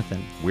I'm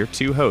Jonathan. We're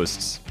two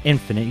hosts.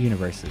 Infinite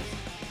Universes.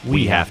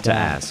 We have to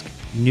ask.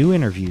 New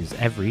interviews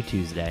every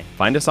Tuesday.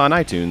 Find us on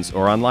iTunes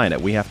or online at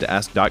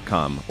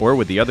wehavetoask.com or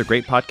with the other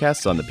great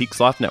podcasts on the Peak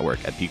Sloth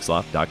Network at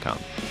peaksloth.com.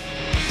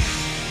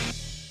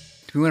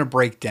 Do we want to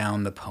break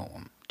down the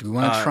poem? Do we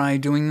want to try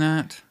doing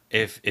that?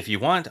 If you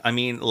want, I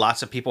mean,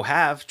 lots of people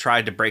have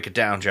tried to break it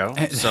down, Joe.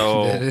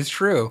 So that is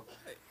true.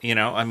 You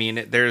know, I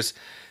mean, there's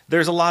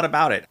a lot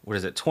about it. What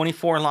is it?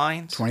 24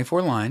 lines?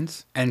 24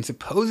 lines. And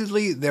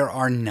supposedly there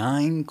are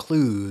 9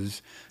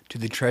 clues to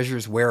the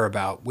treasure's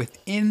whereabout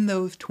within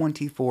those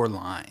 24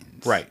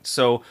 lines. Right.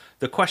 So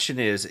the question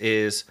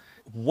is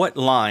what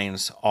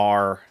lines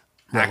are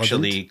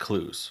actually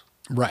clues?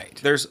 Right.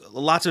 There's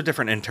lots of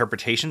different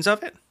interpretations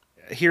of it.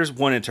 Here's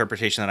one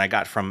interpretation that I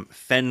got from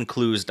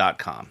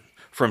FennClues.com.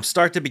 From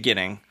start to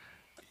beginning,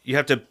 you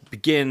have to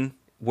begin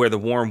where the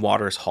warm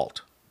waters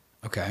halt.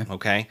 Okay.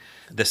 Okay.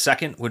 The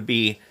second would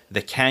be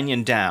the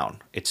canyon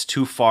down. It's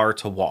too far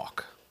to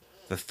walk.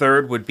 The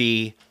third would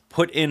be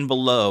put in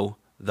below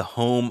the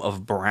home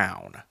of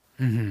Brown.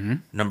 Mm-hmm.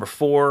 Number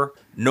 4,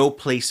 no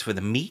place for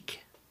the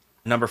meek.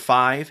 Number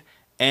 5,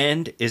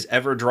 end is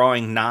ever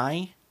drawing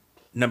nigh.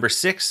 Number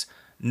 6,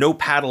 no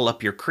paddle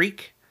up your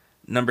creek.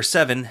 Number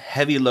 7,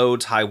 heavy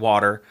loads high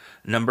water.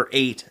 Number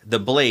 8, the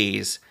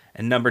blaze.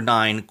 And number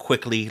 9,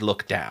 quickly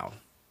look down.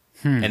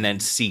 And then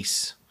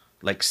cease.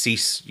 Like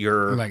cease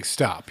your... Like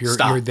stop.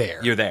 You're there.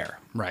 You're there.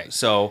 Right.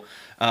 So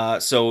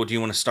do you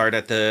want to start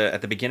at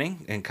the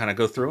beginning and kind of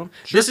go through them?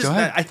 Sure, go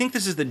ahead. I think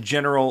this is the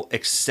general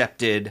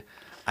accepted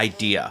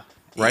idea,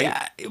 right?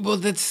 Yeah. Well,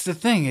 that's the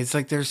thing. It's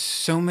like there's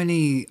so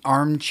many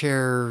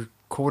armchair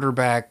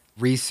quarterback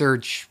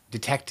research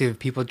detective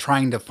people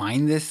trying to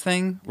find this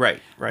thing.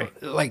 Right.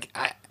 Like,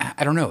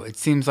 I don't know. It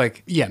seems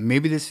like, yeah,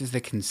 maybe this is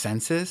the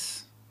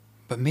consensus,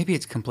 but maybe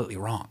it's completely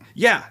wrong.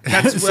 Yeah,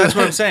 that's what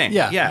I'm saying.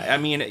 Yeah. I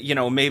mean, you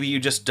know, maybe you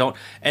just don't.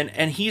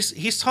 And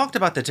he's talked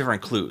about the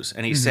different clues,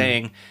 and he's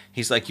saying,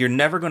 he's like, you're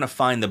never going to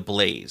find the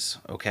blaze,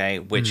 okay,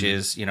 which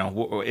is, you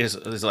know,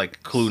 is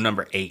like clue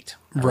number 8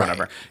 or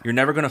whatever. You're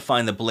never going to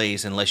find the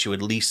blaze unless you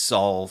at least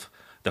solve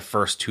the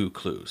first 2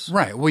 clues.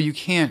 Right. Well, you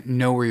can't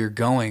know where you're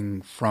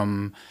going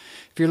from.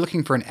 If you're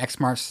looking for an X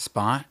marks the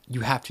spot,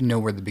 you have to know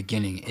where the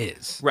beginning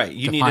is. Right.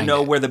 You need to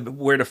know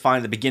where to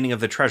find the beginning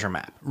of the treasure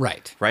map.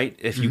 Right. Right?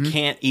 If you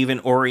can't even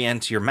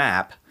orient your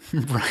map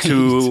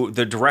to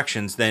the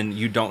directions, then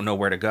you don't know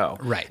where to go.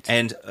 Right.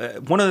 And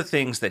one of the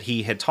things that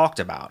he had talked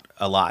about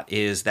a lot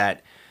is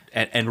that,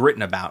 and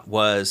written about,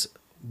 was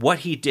what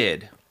he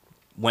did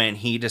when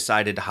he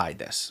decided to hide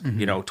this.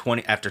 You know,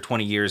 after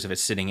 20 years of it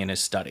sitting in his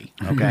study.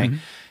 Okay.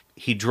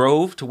 He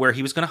drove to where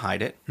he was going to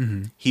hide it.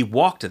 He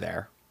walked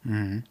there.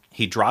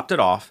 He dropped it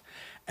off,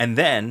 and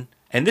then,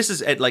 and this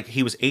is at like,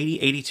 he was 80,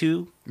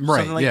 82,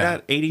 something like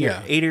that, 80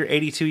 or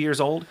 82 years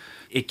old.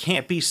 It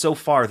can't be so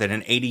far that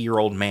an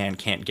 80-year-old man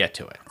can't get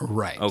to it.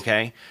 Right.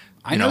 Okay?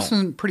 I know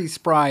some pretty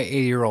spry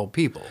 80-year-old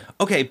people.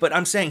 Okay, but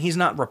I'm saying he's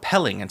not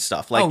rappelling and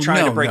stuff, like Oh,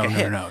 trying to no, break no, a no,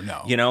 hip.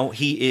 no. You know,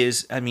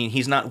 he's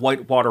not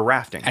whitewater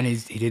rafting. And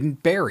he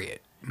didn't bury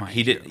it.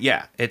 He did,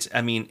 yeah. He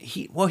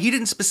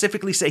didn't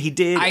specifically say he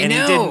did, I and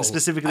know. he didn't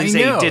specifically say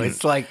he didn't.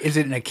 It's like, is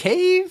it in a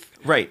cave?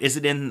 Right. Is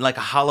it in like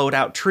a hollowed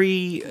out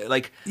tree?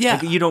 Like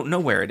you don't know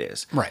where it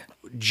is. Right.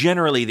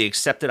 Generally, the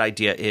accepted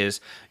idea is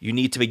you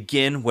need to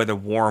begin where the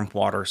warm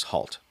waters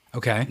halt.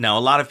 Okay. Now,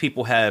 a lot of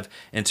people have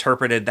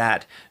interpreted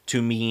that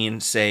to mean,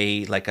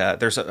 say, like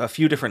there's a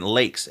few different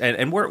lakes,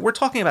 and we're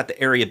talking about the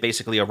area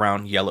basically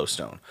around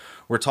Yellowstone.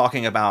 We're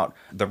talking about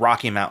the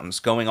Rocky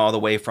Mountains going all the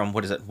way from,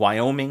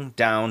 Wyoming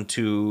down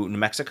to New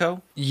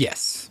Mexico?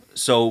 Yes.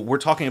 So we're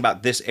talking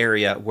about this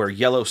area where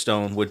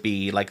Yellowstone would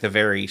be like the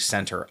very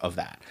center of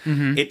that.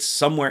 Mm-hmm. It's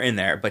somewhere in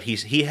there, but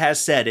he has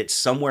said it's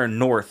somewhere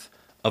north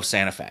of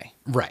Santa Fe.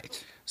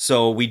 Right.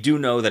 So we do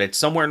know that it's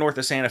somewhere north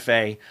of Santa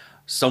Fe,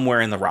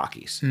 somewhere in the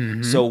Rockies.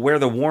 Mm-hmm. So where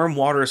the warm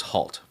waters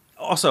halt.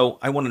 Also,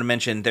 I wanted to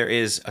mention there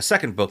is a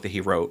second book that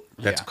he wrote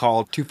that's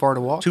called Too Far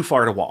to Walk? Too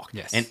Far to Walk.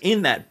 Yes. And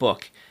in that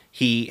book,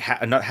 he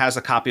has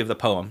a copy of the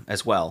poem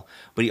as well,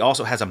 but he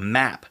also has a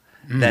map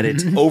that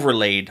it's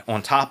overlaid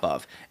on top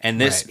of. And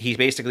this, he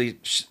basically,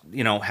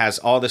 has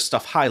all this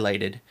stuff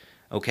highlighted,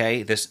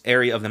 okay, this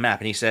area of the map.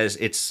 And he says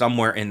it's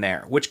somewhere in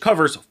there, which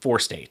covers 4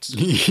 states.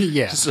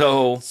 Yeah.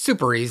 So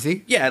super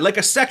easy. yeah, like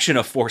a section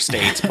of 4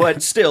 states,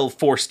 but still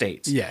 4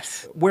 states.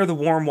 Yes. Where the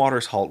warm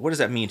waters halt, what does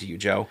that mean to you,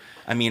 Joe?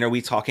 I mean, are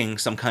we talking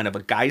some kind of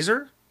a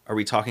geyser? Are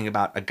we talking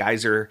about a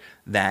geyser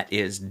that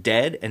is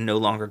dead and no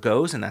longer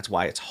goes, and that's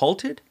why it's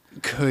halted?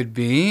 Could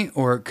be,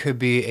 or it could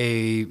be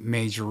a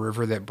major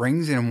river that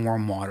brings in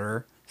warm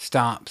water,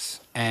 stops,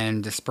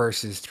 and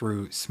disperses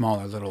through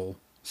smaller little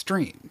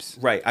streams.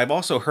 Right. I've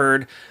also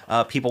heard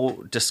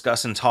people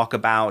discuss and talk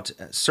about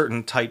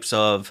certain types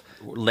of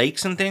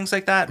lakes and things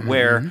like that,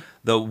 where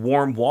the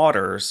warm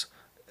waters,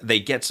 they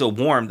get so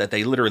warm that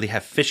they literally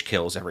have fish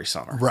kills every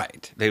summer.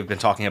 Right. They've been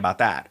talking about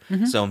that.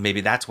 So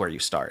maybe that's where you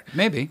start.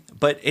 Maybe.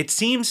 But it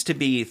seems to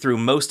be through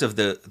most of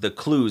the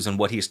clues and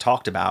what he's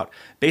talked about,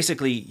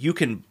 basically you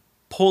can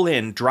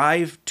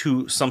drive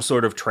to some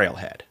sort of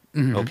trailhead.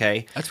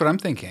 Okay? That's what I'm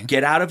thinking.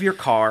 Get out of your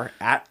car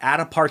at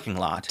a parking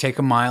lot. Take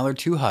a mile or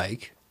 2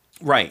 hike.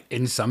 Right.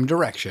 In some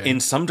direction.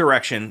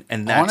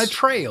 And that's on a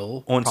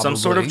trail. On probably. some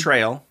sort of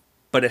trail,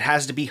 but it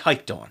has to be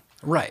hiked on.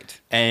 Right.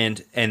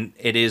 And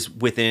it is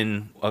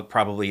within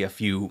probably a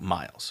few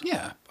miles.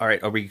 Yeah. All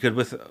right. Are we good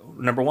with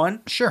number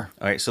 1? Sure.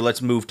 All right. So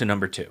let's move to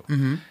number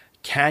 2.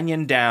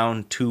 Canyon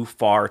down too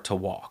far to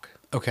walk.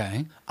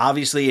 Okay.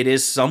 Obviously, it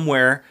is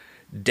somewhere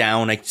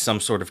down some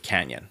sort of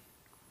canyon,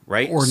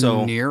 right? Or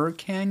near a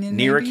canyon.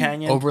 Near maybe? a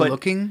canyon,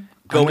 overlooking,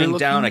 going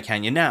down a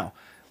canyon. Now,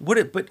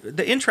 but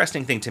the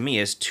interesting thing to me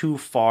is too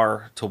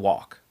far to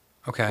walk.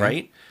 Okay.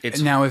 Right?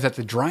 Now, is that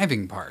the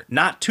driving part?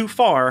 Not too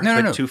far,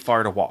 No. too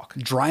far to walk.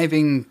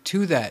 Driving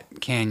to that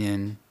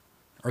canyon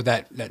or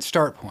that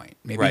start point.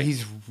 Maybe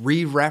he's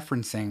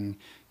re-referencing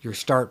your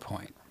start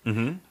point.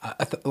 Mm-hmm.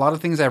 A lot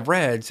of things I've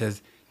read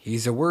says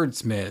he's a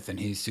wordsmith and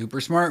he's super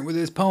smart with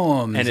his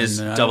poems. And his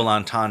double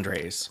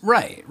entendres.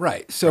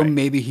 Right. So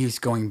maybe he's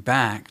going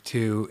back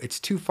to, it's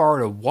too far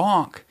to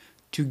walk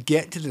to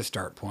get to the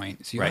start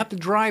point. So you have to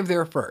drive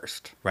there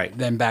first. Right.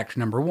 Then back to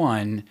number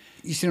 1.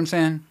 You see what I'm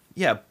saying?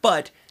 Yeah,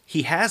 but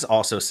he has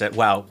also said,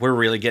 wow, we're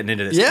really getting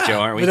into this, Yeah, Joe,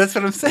 aren't we? but that's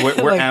what I'm saying.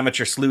 We're Like,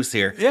 amateur sleuths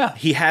here. Yeah.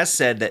 He has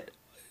said that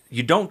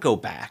you don't go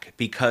back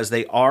because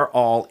they are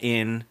all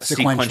in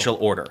sequential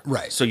order.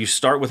 Right. So you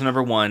start with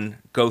number 1,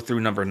 go through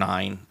number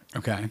 9.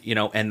 Okay.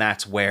 And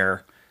that's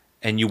where,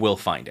 and you will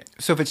find it.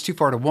 So if it's too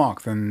far to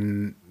walk,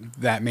 then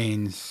that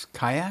means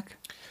kayak?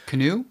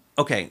 Canoe?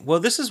 Okay, well,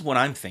 this is what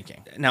I'm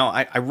thinking. Now,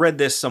 I read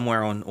this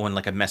somewhere on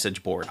like a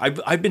message board.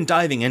 I've been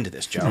diving into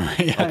this, Joe.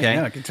 Yeah, okay?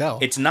 I can tell.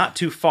 It's not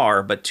too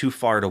far, but too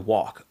far to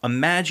walk.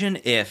 Imagine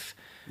if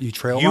You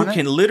trail you on it?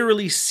 can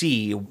literally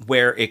see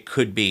where it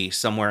could be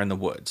somewhere in the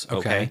woods,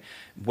 okay?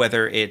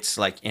 Whether it's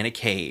like in a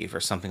cave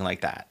or something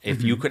like that.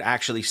 If you could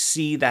actually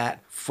see that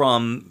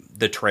from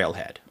the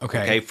trailhead.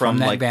 Okay, from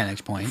that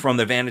vantage point. From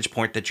the vantage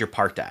point that you're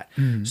parked at.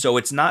 So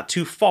it's not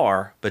too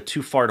far, but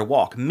too far to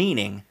walk,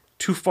 meaning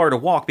too far to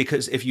walk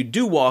because if you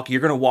do walk,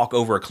 you're going to walk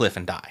over a cliff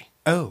and die.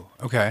 Oh,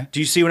 okay. Do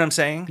you see what I'm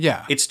saying?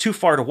 Yeah. It's too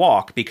far to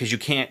walk because you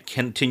can't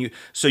continue.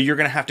 So you're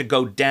going to have to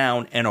go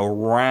down and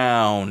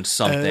around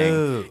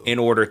something in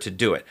order to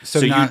do it.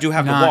 So you do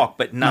have to walk,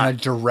 but not a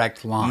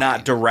direct line.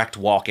 Not direct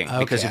walking. Okay,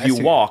 because if I you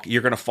see. walk,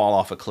 you're going to fall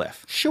off a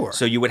cliff. Sure.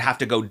 So you would have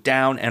to go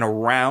down and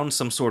around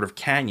some sort of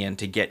canyon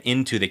to get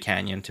into the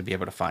canyon to be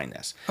able to find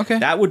this. Okay.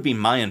 That would be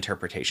my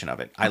interpretation of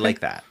it. I like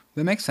that.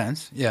 That makes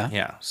sense. Yeah.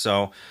 Yeah.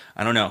 So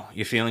I don't know.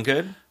 You feeling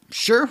good?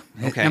 Sure.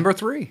 Okay. Number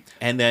 3.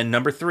 And then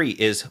number 3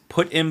 is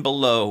put in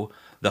below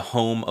the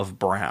home of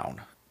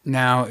Brown.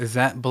 Now, is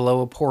that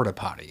below a porta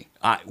potty?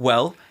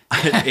 Well,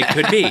 it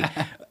could be.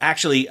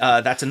 Actually,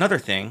 that's another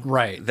thing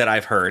Right. that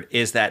I've heard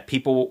is that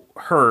people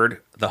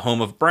heard the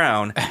home of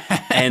Brown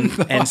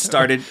and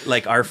started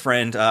like our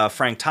friend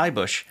Frank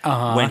Tybush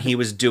when he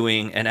was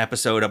doing an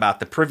episode about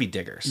the privy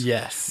diggers.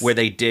 Yes. Where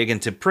they dig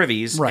into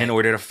privies Right. in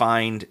order to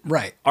find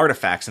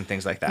artifacts and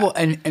things like that. Well,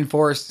 and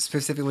Forrest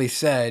specifically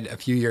said a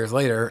few years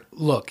later,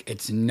 look,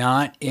 it's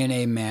not in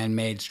a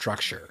man-made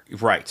structure.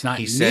 Right. It's not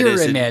He said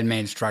near a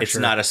man-made structure. It's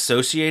not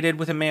associated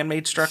with a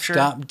man-made structure.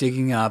 Stop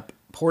digging up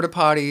porta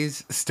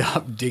potties.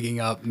 Stop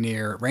digging up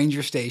near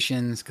ranger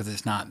stations because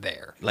it's not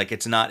there. Like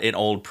it's not in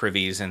old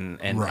privies and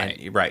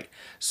Right. right.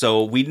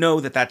 So we know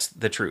that that's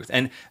the truth.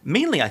 And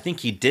mainly I think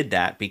he did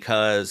that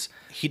because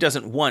he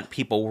doesn't want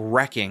people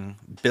wrecking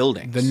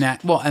buildings.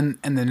 And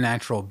the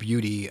natural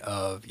beauty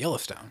of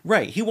Yellowstone.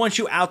 Right. He wants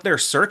you out there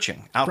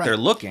searching, out there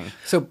looking.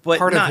 So but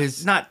part not, of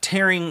his not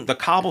tearing the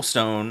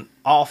cobblestone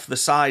off the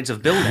sides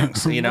of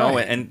buildings, you know,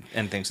 Right.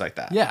 and things like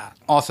that. Yeah.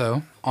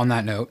 Also, on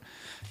that note,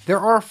 there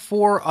are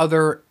 4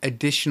 other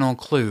additional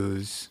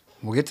clues.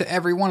 We'll get to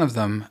every one of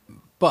them,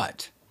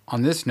 but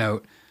on this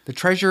note, the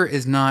treasure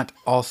is not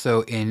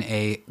also in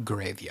a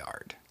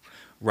graveyard.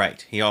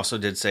 Right. He also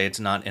did say it's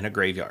not in a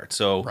graveyard.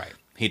 So Right.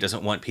 he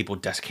doesn't want people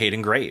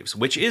desiccating graves,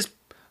 which is,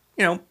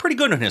 you know, pretty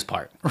good on his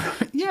part.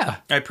 Yeah.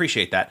 I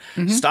appreciate that.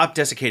 Stop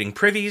desiccating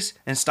privies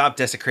and stop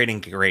desecrating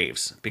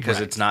graves because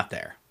Right. it's not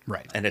there.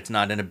 Right. And it's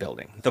not in a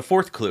building. The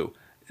 4th clue.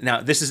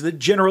 Now, this is the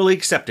generally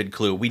accepted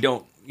clue. We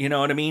don't, you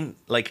know what I mean?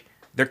 Like,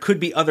 there could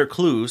be other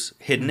clues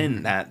hidden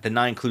in that. The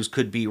 9 clues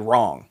could be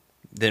wrong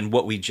than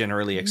what we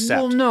generally accept.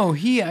 Well, no,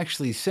 he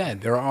actually said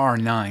there are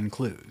 9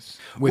 clues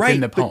within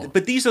the poem.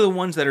 But these are the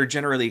ones that are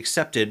generally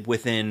accepted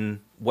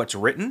within what's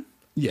written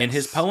in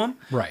his Yes. poem.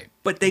 Right.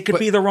 But they could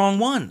be the wrong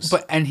ones.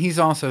 And he's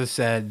also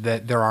said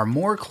that there are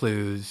more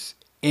clues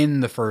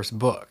in the first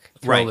book,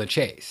 Thrill Right. the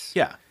Chase.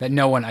 Yeah. That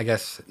no one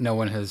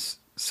has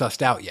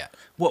sussed out yet.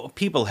 Well,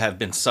 people have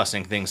been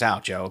sussing things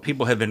out, Joe.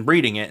 People have been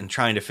reading it and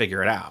trying to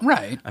figure it out.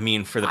 Right. I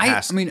mean, for the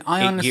past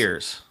 8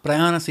 years. But I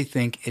honestly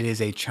think it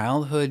is a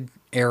childhood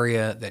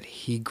area that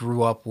he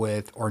grew up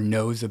with or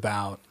knows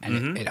about,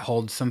 and it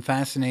holds some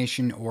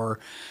fascination or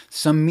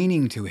some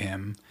meaning to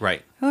him.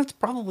 Right. Well, it's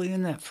probably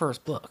in that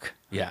first book.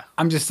 Yeah.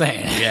 I'm just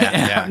saying.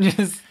 Yeah. I'm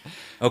just...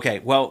 Okay,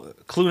 well,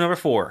 clue number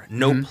 4.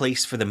 No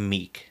place for the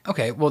meek.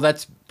 Okay, well,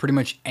 that's pretty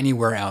much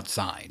anywhere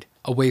outside,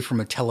 away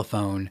from a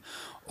telephone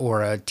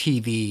or a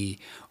TV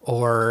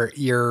or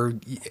your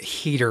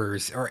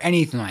heaters or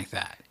anything like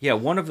that. Yeah,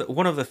 one of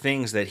the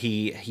things that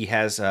he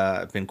has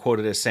been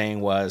quoted as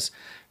saying was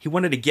he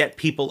wanted to get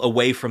people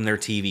away from their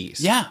TVs.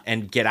 Yeah.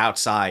 And get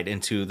outside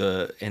into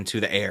the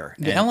air.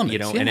 The and, elements, you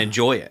know, yeah. and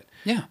enjoy it.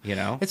 Yeah. You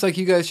know? It's like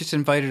you guys just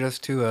invited us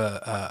to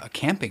a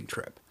camping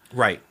trip.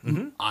 Right.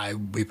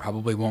 Mm-hmm. We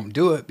probably won't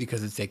do it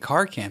because it's a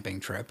car camping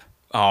trip.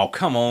 Oh,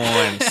 come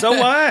on. So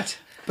what?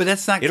 But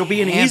that's not It'll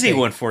be an easy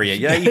one for you.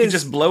 Yeah, you can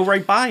just blow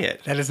right by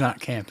it. That is not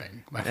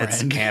camping, my friend.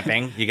 That's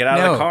camping. You get out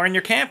of the car and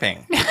you're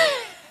camping.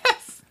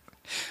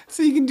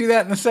 So you can do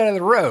that on the side of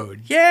the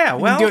road. Yeah,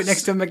 You well, can do it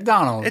next to a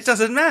McDonald's. It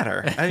doesn't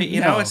matter. I mean, you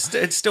know,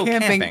 it's still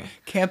camping.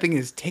 Camping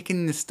is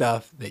taking the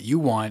stuff that you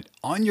want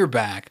on your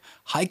back,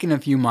 hiking a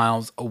few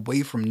miles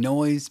away from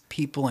noise,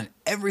 people, and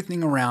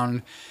everything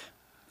around,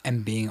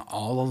 and being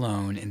all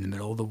alone in the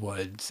middle of the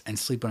woods and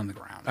sleeping on the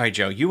ground. All right,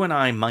 Joe, you and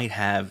I might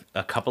have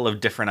a couple of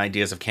different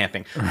ideas of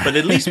camping, but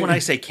at least when I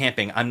say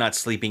camping, I'm not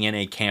sleeping in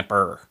a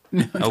camper.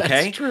 Okay?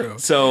 That's true.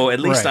 So at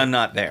least Right. I'm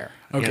not there.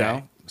 Okay. You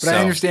know? But I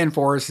understand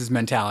Forrest's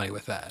mentality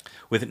with that.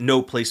 With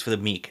no place for the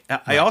meek.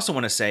 I also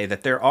want to say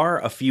that there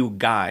are a few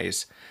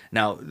guys.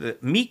 Now, the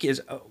meek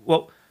is,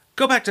 well,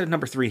 go back to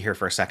number 3 here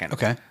for a second.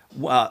 Okay.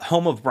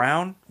 Home of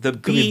Brown, the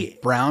Could be B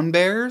brown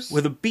bears?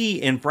 with a B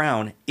in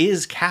Brown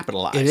is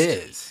capitalized. It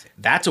is.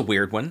 That's a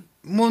weird one.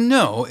 Well,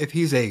 no, if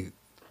he's a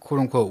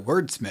quote-unquote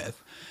wordsmith,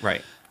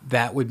 Right.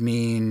 that would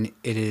mean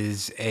it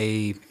is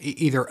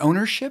either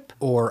ownership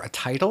or a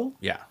title.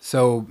 Yeah.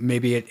 So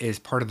maybe it is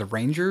part of the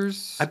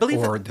Rangers. I believe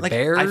or that, the like,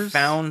 Bears. I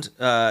found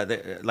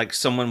like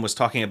someone was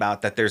talking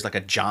about that there's like a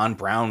John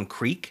Brown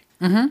Creek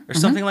or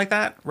something like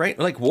that, right?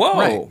 Like, whoa,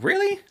 Right.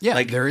 really? Yeah,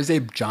 Like, there is a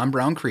John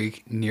Brown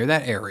Creek near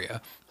that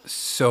area.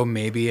 So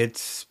maybe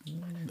it's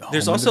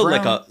there's home of the also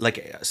Brown.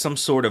 like some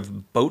sort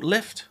of boat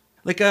lift.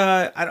 Like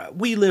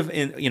we live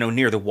in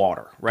near the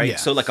water, right?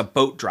 Yes. So like a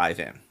boat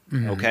drive-in,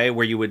 okay,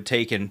 where you would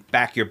take and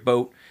back your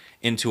boat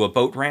into a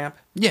boat ramp.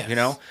 Yes. You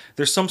know,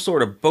 there's some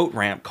sort of boat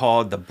ramp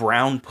called the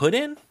Brown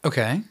Put-In.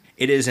 Okay.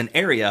 It is an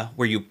area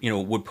where you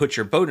would put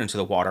your boat into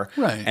the water,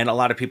 Right. And a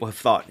lot of people have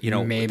thought,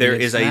 Maybe there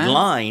it's is a that?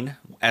 line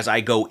as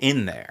I go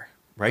in there,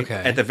 right? Okay.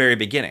 At the very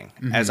beginning,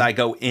 as I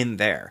go in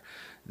there,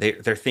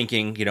 they're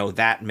thinking,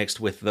 that mixed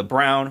with the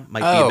brown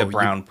might be the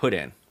Brown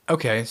Put-In.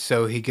 Okay,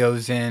 so he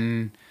goes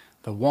in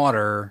the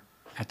water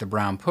at the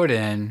brown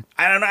pudding.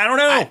 I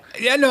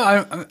don't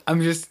know.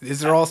 I'm just,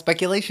 these are all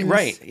speculations.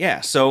 Right.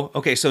 Yeah. So,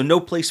 okay. So no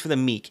place for the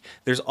meek.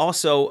 There's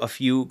also a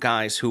few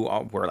guys who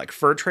were like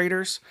fur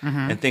traders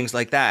and things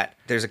like that.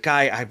 There's a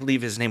guy, I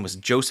believe his name was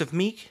Joseph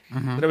Meek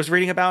that I was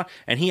reading about.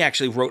 And he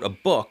actually wrote a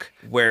book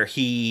where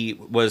he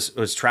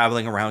was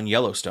traveling around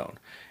Yellowstone.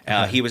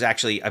 He was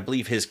actually, I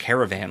believe his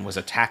caravan was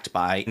attacked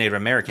by Native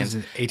Americans.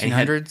 Was it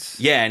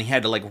 1800s? And he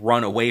had to like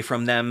run away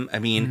from them. I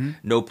mean,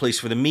 no place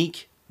for the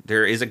meek.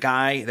 There is a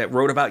guy that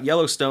wrote about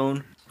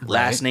Yellowstone,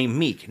 last name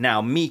Meek.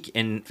 Now, Meek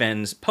in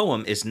Fenn's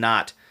poem is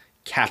not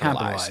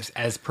capitalized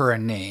as per a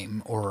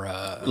name or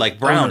like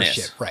Brown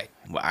ownership. is. Right.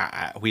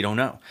 We don't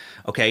know.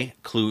 Okay,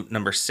 clue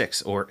number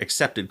 6, or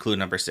accepted clue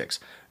number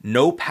 6.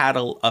 No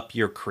paddle up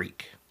your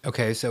creek.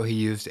 Okay, so he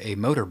used a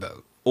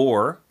motorboat.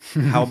 Or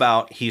how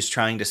about he's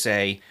trying to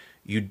say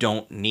you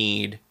don't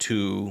need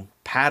to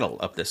paddle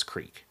up this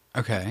creek.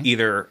 Okay.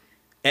 Either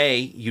A,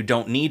 you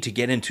don't need to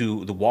get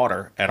into the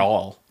water at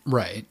all.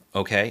 Right.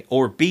 Okay.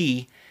 Or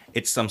B,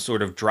 it's some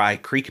sort of dry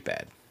creek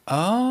bed.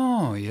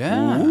 Oh,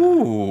 yeah.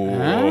 Ooh.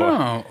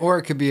 Oh. Or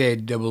it could be a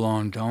double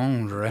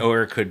entendre.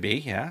 Or it could be,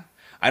 yeah.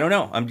 I don't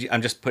know.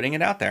 I'm just putting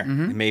it out there.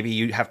 Maybe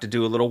you have to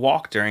do a little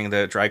walk during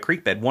the dry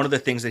creek bed. One of the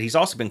things that he's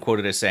also been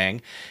quoted as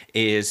saying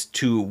is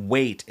to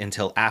wait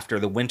until after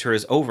the winter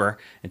is over,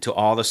 until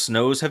all the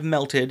snows have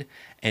melted,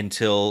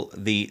 until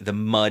the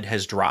mud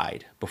has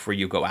dried before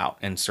you go out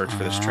and search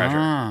for this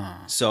treasure.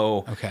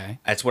 So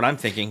that's what I'm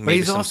thinking.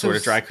 Maybe some sort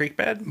of dry creek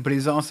bed. But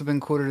he's also been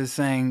quoted as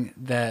saying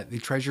that the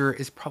treasure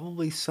is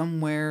probably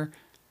somewhere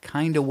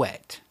kind of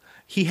wet.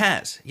 He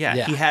has,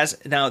 yeah, he has.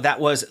 Now,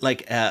 that was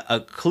like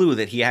a clue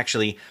that he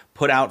actually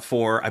put out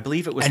for, I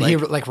believe it was and like...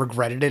 And he like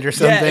regretted it or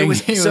something? Yeah,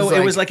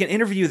 it was like an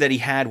interview that he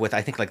had with,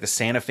 I think, like the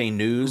Santa Fe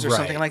News or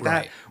something like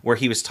that, where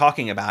he was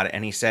talking about it,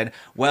 and he said,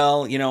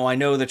 well, I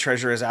know the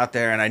treasure is out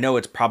there, and I know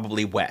it's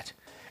probably wet.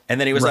 And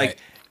then he was like,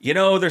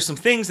 there's some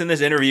things in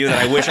this interview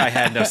that I wish I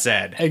hadn't have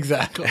said.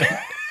 Exactly.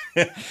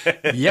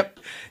 Yep.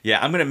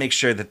 Yeah, I'm gonna make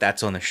sure that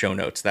that's on the show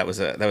notes. That was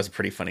a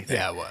pretty funny thing.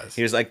 Yeah, it was.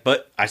 He was like,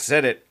 "But I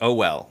said it. Oh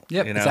well."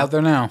 Yep, it's out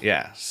there now.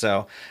 Yeah.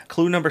 So,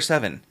 clue number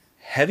 7: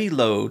 heavy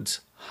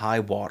loads, high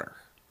water.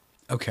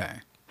 Okay.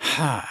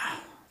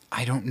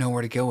 I don't know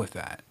where to go with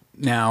that.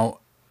 Now,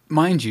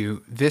 mind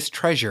you, this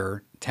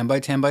treasure, 10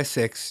 by 10 by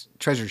 6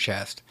 treasure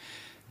chest,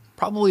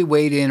 probably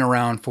weighed in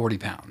around 40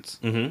 pounds,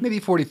 maybe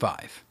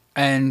 45,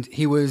 and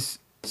he was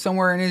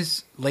somewhere in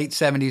his late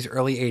 70s,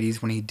 early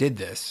 80s when he did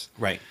this.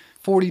 Right.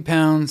 40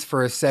 pounds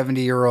for a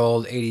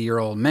 70-year-old,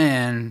 80-year-old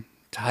man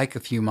to hike a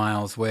few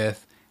miles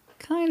with,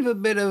 kind of a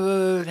bit of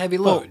a heavy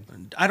load. Well,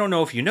 I don't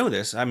know if you know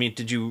this. I mean,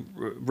 did you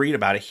read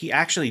about it? He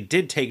actually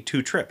did take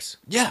 2 trips.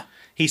 Yeah.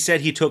 He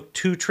said he took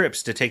 2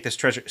 trips to take this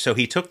treasure. So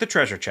he took the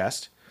treasure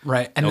chest.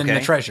 Right, and then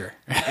the treasure.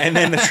 And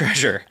then the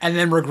treasure. And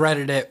then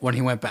regretted it when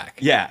he went back.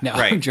 Yeah, no,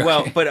 right.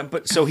 Well,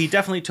 but so he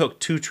definitely took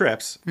 2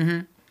 trips.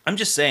 I'm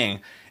just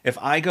saying, if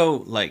I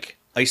go like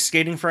ice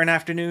skating for an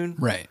afternoon,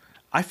 right,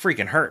 I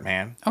freaking hurt,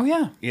 man. Oh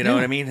yeah, you know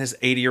what I mean. His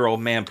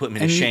 80-year-old man put me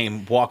to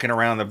shame walking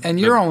around the. And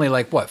you're only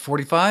like what,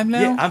 45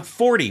 now? Yeah, I'm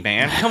 40,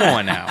 man. Come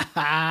on now.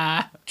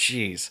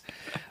 Jeez.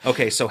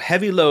 Okay, so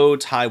heavy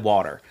loads, high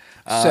water.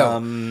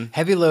 So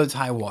heavy loads,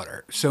 high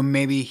water. So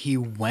maybe he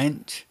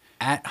went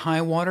at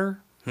high water.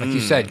 Like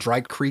you said,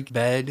 dry creek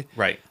bed.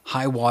 Right.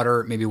 High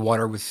water, maybe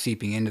water was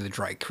seeping into the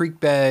dry creek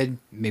bed.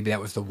 Maybe that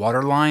was the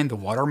water line, the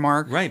water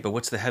mark. Right, but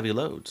what's the heavy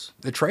loads?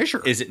 The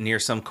treasure. Is it near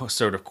some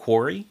sort of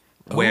quarry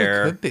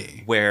it could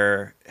be.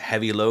 Where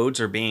heavy loads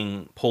are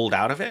being pulled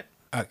out of it?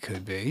 It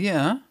could be,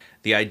 yeah.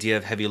 The idea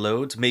of heavy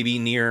loads, maybe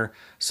near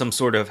some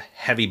sort of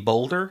heavy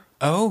boulder.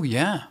 Oh,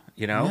 yeah.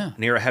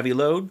 Near a heavy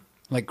load.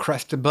 Like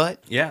Cresta Butte?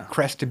 Yeah.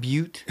 Cresta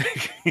Butte?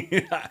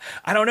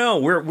 I don't know.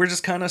 We're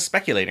just kind of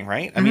speculating,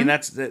 right? I mean,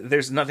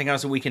 there's nothing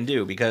else that we can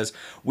do because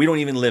we don't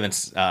even live in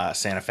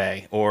Santa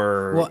Fe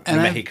or New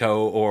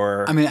Mexico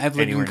or. I mean, I've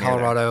lived in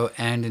Colorado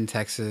and in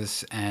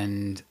Texas,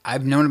 and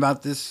I've known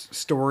about this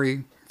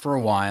story for a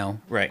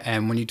while. Right.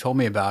 And when you told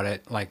me about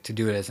it, like to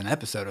do it as an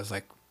episode, I was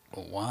like,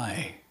 well,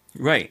 why?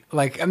 Right.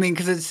 Like, I mean,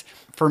 because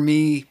for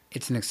me,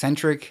 it's an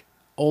eccentric,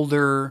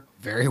 older,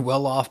 very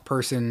well-off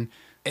person.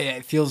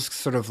 It feels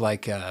sort of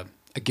like a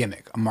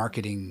gimmick, a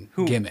marketing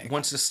gimmick.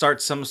 Wants to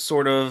start some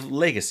sort of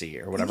legacy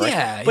or whatever.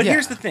 Yeah, But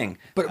here's the thing.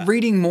 But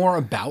reading more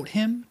about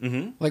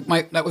him, like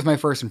that was my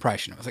first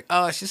impression. I was like,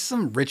 oh, it's just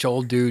some rich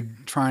old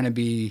dude trying to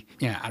be,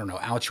 I don't know,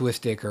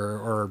 altruistic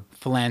or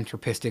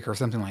philanthropistic or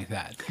something like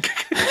that.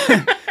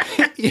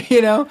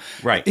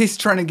 Right. He's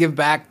trying to give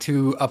back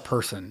to a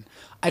person.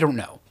 I don't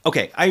know.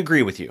 Okay, I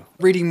agree with you.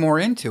 Reading more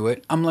into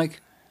it, I'm like,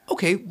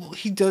 okay, well,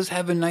 he does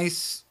have a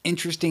nice,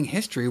 interesting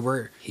history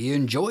where he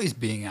enjoys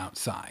being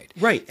outside.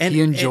 Right. And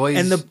he enjoys...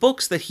 And the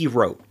books that he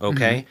wrote,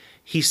 okay,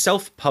 he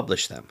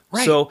self-published them.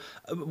 Right. So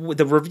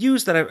the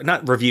reviews that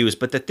not reviews,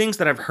 but the things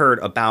that I've heard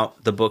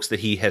about the books that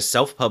he has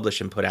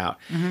self-published and put out,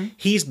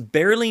 he's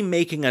barely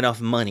making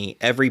enough money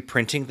every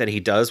printing that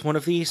he does one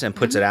of these and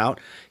puts it out.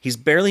 He's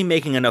barely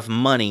making enough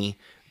money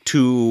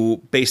to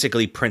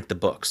basically print the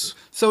books.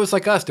 So it's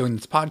like us doing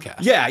this podcast.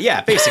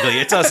 Yeah, basically.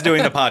 It's us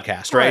doing the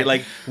podcast, right? Right.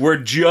 Like, we're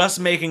just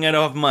making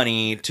enough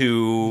money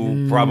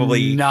to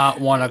probably... Not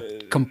want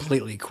to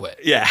completely quit.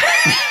 Yeah.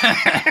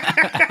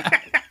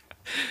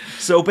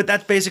 So, but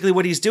that's basically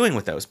what he's doing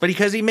with those. But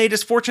because he made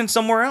his fortune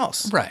somewhere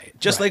else. Right.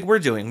 Just like we're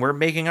doing. We're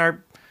making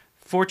our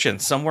fortune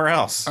somewhere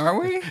else. Are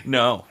we?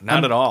 No,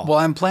 not at all. Well,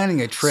 I'm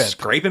planning a trip.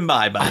 Scraping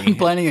by, buddy. I'm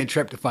planning a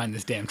trip to find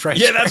this damn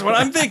treasure. Yeah, that's what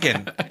I'm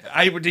thinking.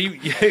 What are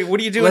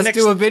you doing Let's next?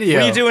 do a video.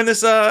 What are you doing this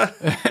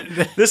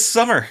this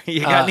summer? You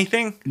got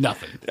anything?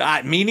 Nothing.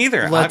 Me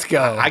neither. Let's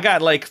go. I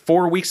got like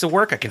 4 weeks of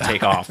work I can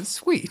take off.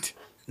 Sweet.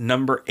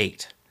 Number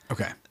 8.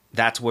 Okay.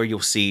 That's where you'll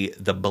see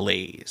the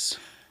blaze.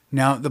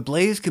 Now, the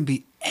blaze can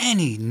be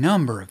any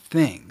number of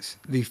things.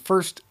 The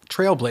first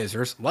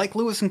trailblazers, like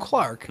Lewis and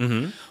Clark,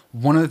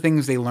 one of the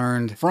things they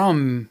learned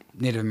from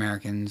Native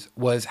Americans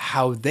was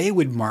how they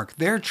would mark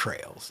their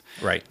trails.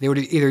 Right. They would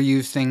either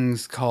use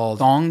things called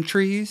thong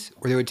trees,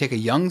 or they would take a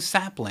young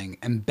sapling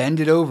and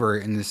bend it over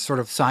in this sort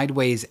of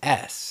sideways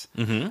S.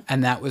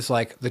 And that was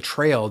like the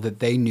trail that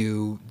they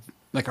knew,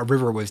 like a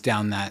river was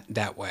down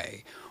that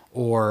way.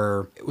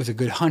 Or it was a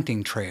good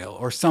hunting trail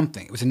or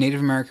something. It was a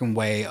Native American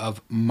way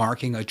of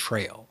marking a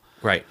trail.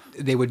 Right.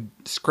 They would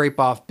scrape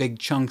off big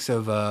chunks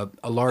of a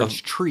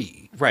large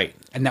tree. Right.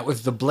 And that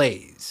was the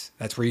blaze.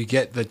 That's where you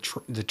get the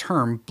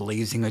term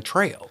blazing a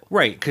trail.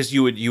 Right, because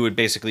you would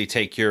basically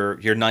take your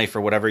knife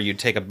or whatever, you'd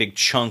take a big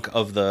chunk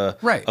of the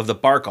Right.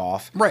 bark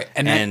off. Right.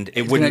 And it's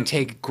it wouldn't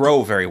gonna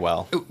grow very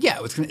well. Yeah,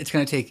 it's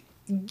going to take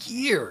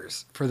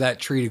years for that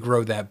tree to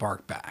grow that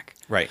bark back.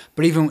 Right.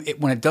 But even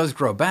when it does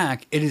grow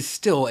back, it is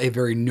still a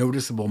very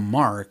noticeable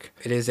mark.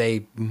 It is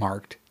a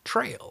marked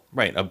trail.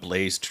 Right, a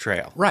blazed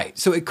trail. Right.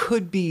 So it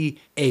could be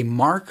a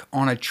mark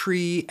on a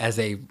tree as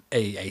a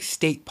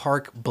state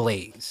park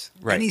blaze.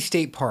 Right. Any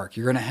state park,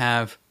 you're going to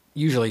have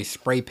usually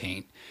spray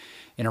paint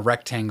in a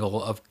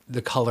rectangle of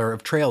the color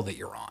of trail that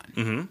you're on.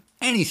 Mm-hmm.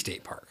 Any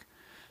state park.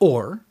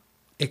 Or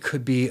it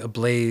could be a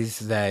blaze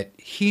that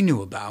he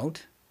knew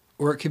about.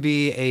 Or it could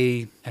be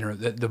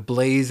the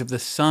blaze of the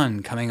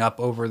sun coming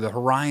up over the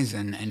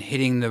horizon and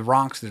hitting the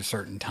rocks at a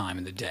certain time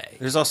of the day.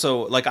 There's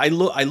also, like, I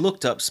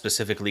looked up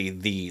specifically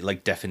the,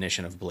 like,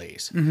 definition of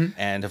blaze.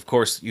 And, of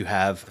course, you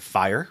have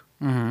fire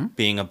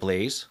being a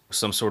blaze,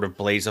 some sort of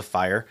blaze of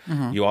fire.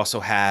 You also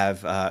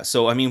have,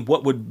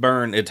 what would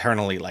burn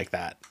eternally like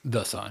that?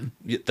 The sun.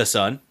 The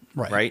sun.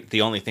 Right. Right?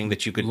 The only thing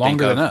that you could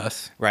Longer think of. than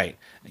us. Right.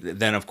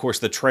 Then, of course,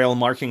 the trail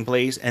marking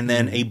blaze, and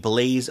then a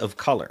blaze of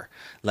color.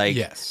 Like,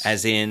 Yes.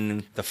 as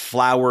in the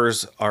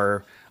flowers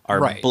are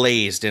Right.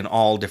 blazed in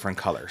all different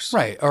colors.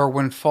 Right. Or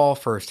when fall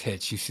first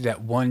hits, you see that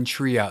one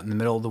tree out in the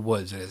middle of the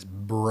woods that is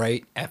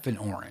bright effing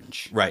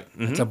orange. Right.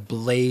 It's a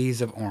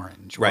blaze of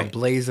orange or a Right.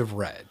 blaze of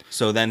red.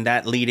 So then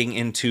that leading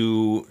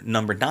into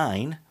number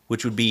 9,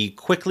 which would be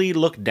quickly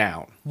look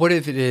down. What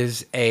if it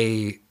is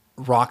a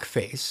rock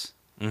face,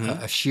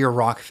 a sheer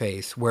rock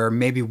face, where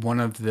maybe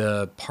one of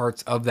the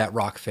parts of that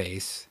rock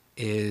face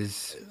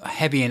is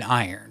heavy in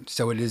iron.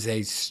 So it is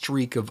a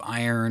streak of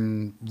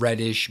iron,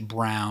 reddish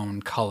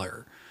brown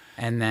color.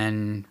 And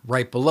then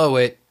right below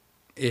it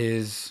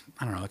is,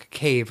 I don't know, like a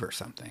cave or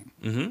something.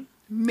 Mm-hmm.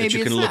 Maybe that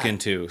you can it's look that.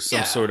 into some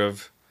Yeah. sort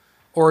of...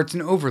 Or it's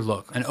an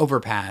overlook, an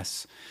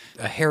overpass,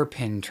 a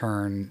hairpin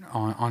turn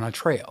on a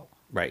trail.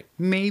 Right.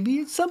 Maybe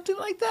it's something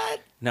like that.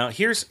 Now,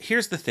 here's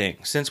the thing.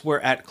 Since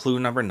we're at clue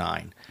number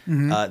 9,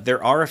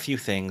 there are a few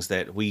things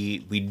that we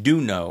do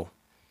know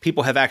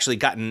people have actually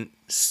gotten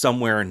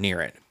somewhere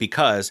near it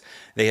because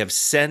they have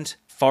sent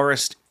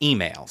Forrest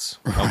emails.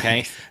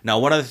 Okay. Right. Now,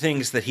 one of the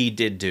things that he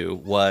did do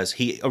was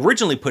he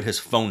originally put his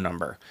phone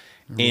number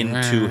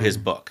into his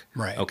book.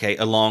 Right. Okay.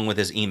 Along with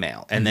his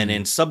email. And then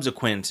in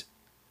subsequent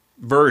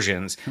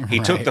versions, he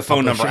took Right, the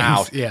phone number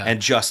out publishings, yeah. and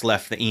just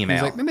left the email.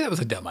 He's like, maybe that was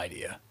a dumb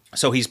idea.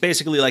 So he's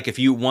basically like, if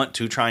you want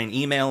to try and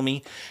email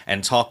me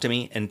and talk to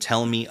me and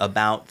tell me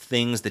about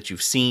things that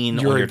you've seen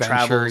on your adventure,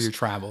 travels, your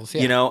travels,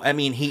 yeah. you know, I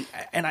mean,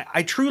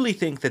 I truly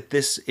think that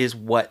this is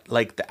what,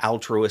 like, the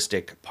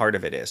altruistic part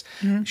of it is.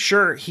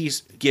 Sure,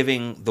 he's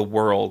giving the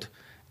world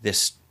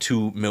this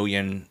 $2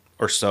 million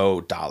or so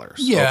dollars,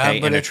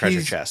 okay, but in a if treasure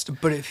he's- chest.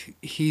 But if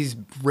he's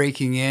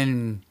raking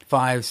in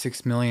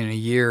 $5-6 million a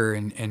year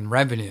in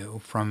revenue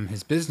from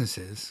his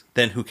businesses,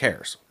 Then who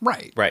cares?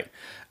 right? Right.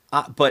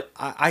 But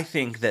I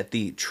think that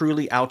the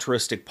truly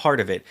altruistic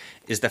part of it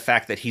is the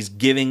fact that he's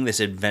giving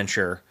this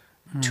adventure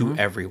to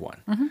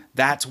everyone.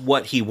 That's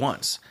what he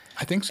wants.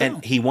 I think so.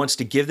 And he wants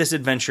to give this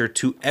adventure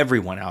to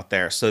everyone out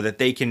there so that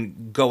they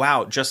can go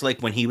out just like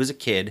when he was a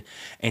kid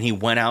and he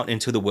went out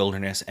into the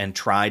wilderness and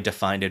tried to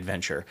find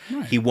adventure.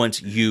 Right. He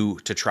wants you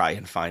to try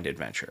and find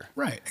adventure.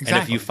 Right, And if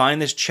exactly. you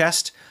find this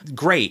chest,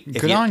 great.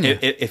 If Good on you.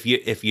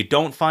 If you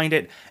don't find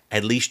it,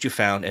 at least you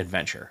found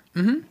adventure.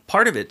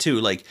 Part of it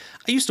too, like,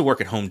 I used to work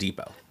at Home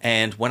Depot,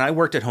 and when I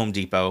worked at Home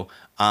Depot,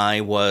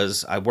 I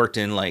worked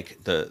in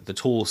like the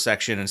tool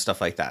section and stuff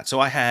like that. So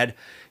I had,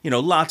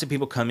 lots of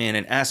people come in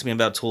and ask me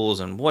about tools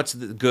and what's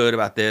good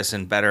about this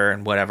and better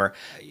and whatever.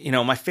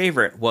 My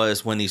favorite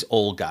was when these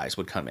old guys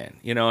would come in.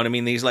 You know what I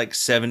mean? These like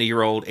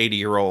 70-year-old,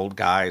 80-year-old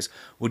guys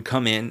would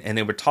come in and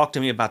they would talk to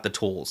me about the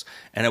tools.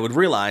 And I would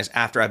realize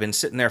after I've been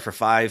sitting there for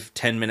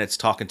 5-10 minutes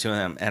talking to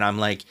them, and I'm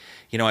like,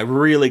 I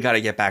really got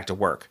to get back to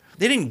work.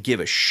 They didn't give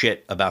a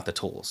shit about the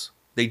tools.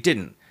 They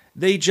didn't.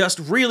 They just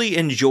really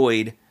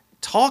enjoyed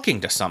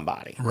talking to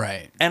somebody.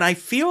 Right. And I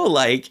feel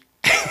like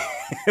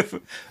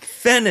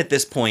Fenn at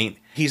this point,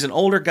 he's an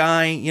older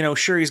guy,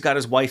 sure, he's got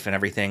his wife and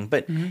everything,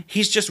 but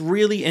he's just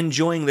really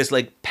enjoying this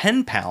like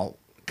pen pal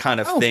kind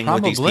of thing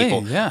with these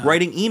people,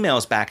 writing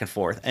emails back and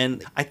forth.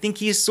 And I think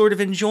he's sort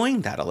of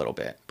enjoying that a little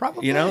bit.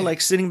 Probably.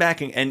 Like sitting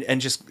back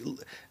and just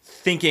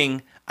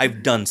thinking,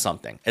 I've done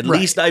something. At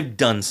least I've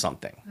done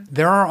something.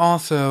 There are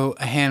also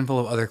a handful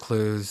of other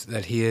clues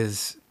that he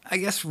is, I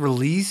guess,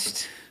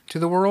 released to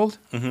the world.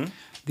 Mm-hmm.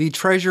 The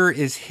treasure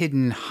is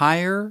hidden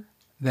higher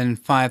than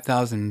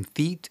 5,000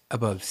 feet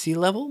above sea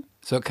level,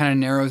 so it kind of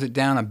narrows it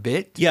down a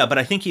bit. Yeah, but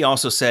I think he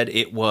also said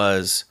it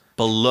was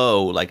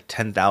below like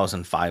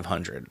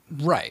 10,500.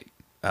 Right.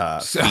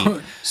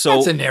 So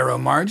that's a narrow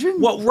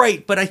margin. Well,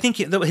 right, but I think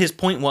his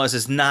point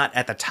is not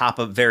at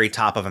the very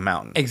top of a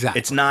mountain. Exactly.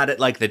 It's not at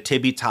like the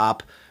tippy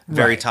top,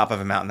 very top of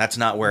a mountain. That's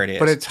not where it is.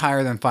 But it's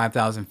higher than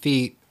 5,000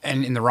 feet,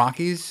 and in the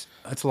Rockies,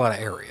 that's a lot of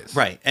areas.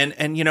 Right, and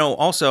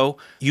also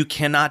you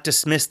cannot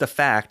dismiss the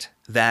fact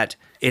that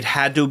it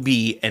had to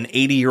be an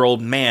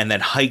 80-year-old man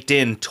that hiked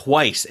in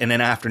twice in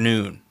an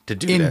afternoon to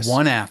do this. In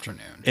one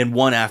afternoon. In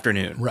one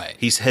afternoon. Right.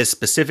 He has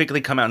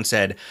specifically come out and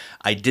said,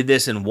 I did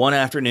this in one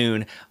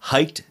afternoon,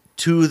 hiked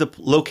to the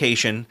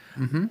location,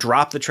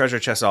 dropped the treasure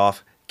chest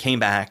off, came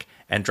back,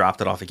 and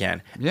dropped it off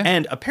again. Yeah.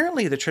 And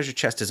apparently the treasure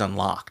chest is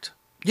unlocked.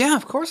 Yeah,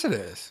 of course it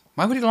is.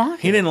 Why would he lock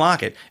it? He didn't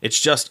lock it. It's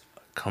just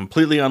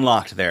completely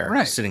unlocked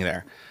there, sitting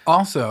there.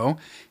 Also,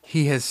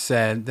 he has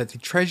said that the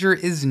treasure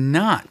is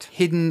not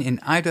hidden in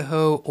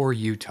Idaho or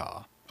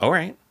Utah. All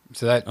right.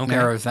 So that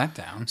narrows that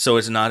down. So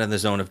it's not in the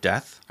zone of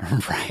death?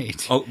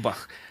 Right. Oh,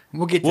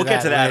 we'll get to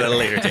that at a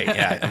later date.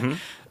 Yeah. Mm-hmm.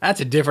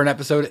 That's a different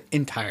episode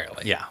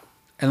entirely. Yeah.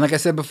 And like I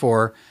said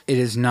before, it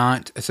is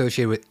not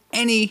associated with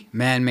any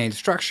man-made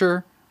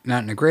structure,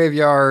 not in a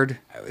graveyard.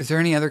 Is there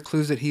any other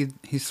clues that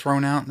he's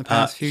thrown out in the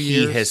past few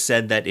years? He has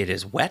said that it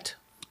is wet.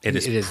 It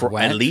is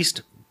wet. At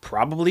least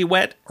probably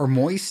wet. Or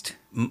moist.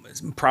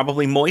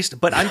 Probably moist.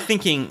 But I'm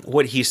thinking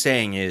what he's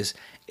saying is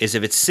if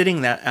it's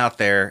sitting out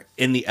there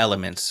in the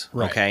elements,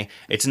 okay,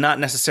 it's not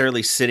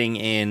necessarily sitting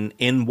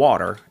in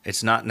water.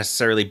 It's not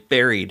necessarily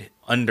buried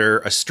under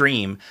a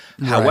stream.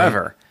 Right.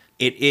 However,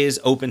 it is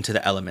open to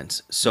the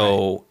elements.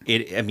 So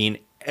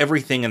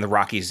everything in the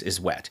Rockies is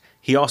wet.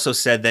 He also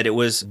said that it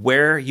was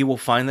where you will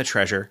find the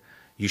treasure.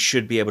 You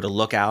should be able to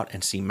look out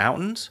and see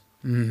mountains.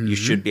 Mm-hmm. You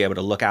should be able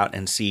to look out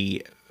and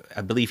see,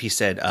 I believe he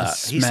said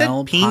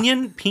smell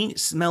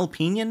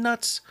piñon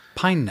nuts?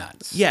 Pine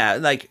nuts.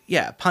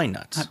 Yeah, pine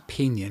nuts. Not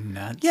piñon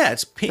nuts. Yeah,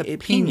 it's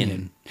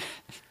piñon.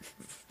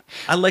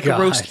 I like a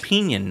roast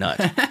piñon nut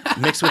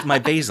mixed with my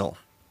basil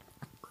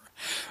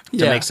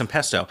to make some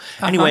pesto.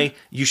 Anyway,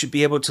 you should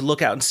be able to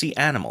look out and see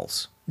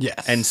animals.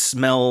 Yes. And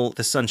smell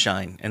the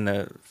sunshine and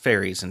the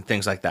fairies and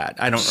things like that.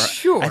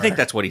 Sure. I think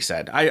that's what he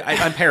said.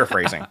 I'm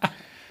paraphrasing.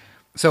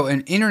 So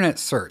an internet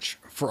search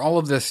for all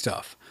of this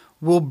stuff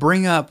will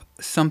bring up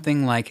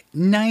something like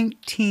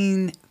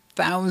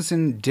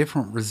 19,000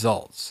 different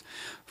results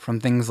from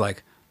things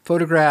like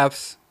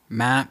photographs,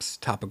 maps,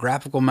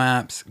 topographical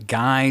maps,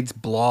 guides,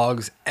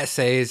 blogs,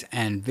 essays,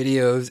 and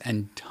videos,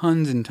 and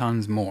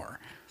tons more.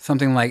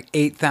 Something like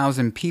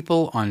 8,000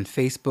 people on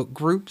Facebook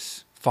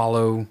groups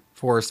follow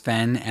Forrest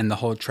Fenn and the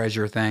whole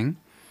treasure thing.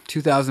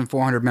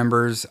 2,400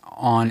 members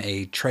on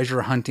a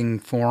treasure hunting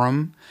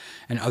forum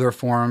and other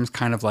forums,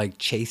 kind of like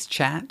Chase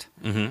Chat.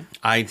 Mm-hmm.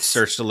 I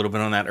searched a little bit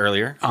on that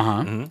earlier.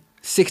 Mm-hmm.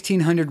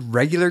 1,600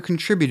 regular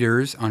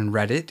contributors on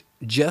Reddit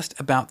just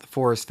about the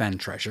Forrest Fenn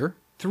treasure.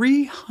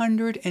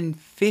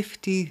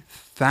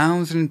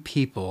 350,000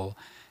 people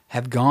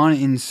have gone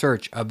in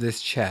search of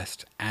this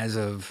chest as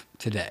of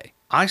today.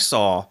 I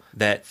saw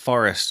that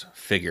Forrest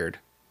figured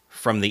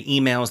from the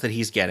emails that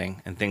he's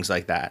getting and things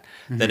like that,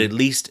 that at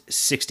least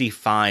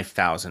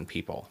 65,000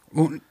 people.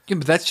 Well, yeah,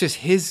 but that's just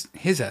his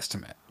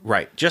estimate.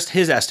 Right. Just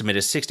his estimate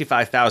is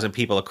 65,000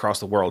 people across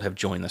the world have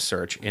joined the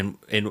search in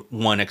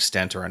one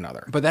extent or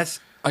another. But that's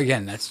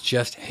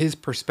just his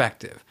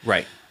perspective.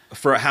 Right.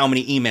 For how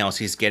many emails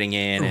he's getting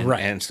in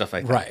and stuff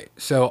like that. Right.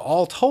 So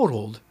all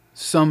totaled,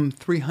 some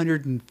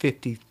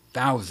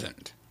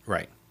 350,000.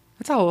 Right.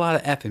 That's a lot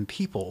of effing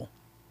people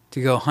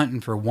to go hunting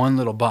for one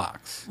little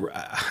box.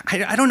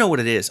 I don't know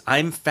what it is.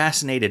 I'm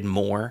fascinated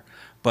more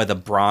by the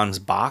bronze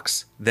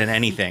box than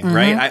anything,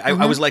 right?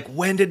 I was like,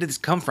 when did this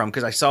come from?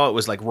 Because I saw it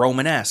was like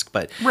Romanesque,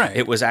 but Right.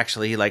 it was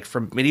actually like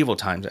from medieval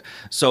times.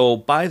 So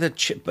by the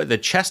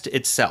chest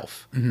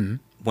itself,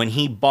 when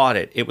he bought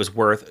it, it was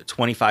worth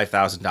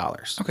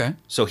 $25,000. Okay.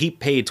 So he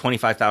paid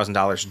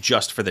 $25,000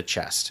 just for the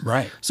chest.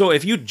 Right. So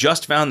if you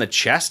just found the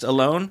chest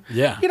alone,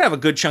 Yeah. you'd have a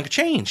good chunk of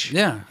change.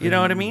 Yeah. You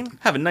know what I mean?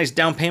 Have a nice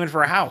down payment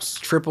for a house.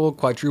 Triple,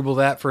 quadruple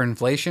that for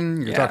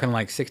inflation. You're Yeah. talking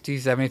like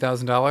 $60,000,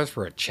 $70,000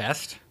 for a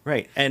chest.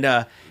 Right.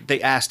 And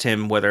they asked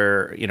him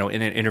whether, in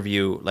an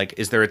interview, like,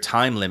 is there a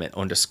time limit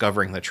on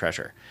discovering the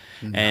treasure?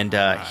 And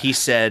he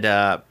said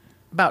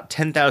about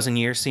 10,000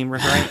 years seems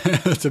right.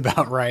 That's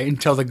about right.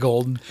 Until the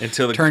gold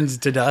turns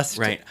to dust.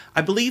 Right.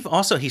 I believe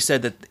also he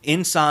said that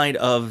inside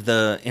of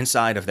there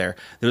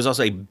was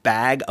also a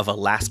bag of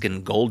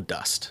Alaskan gold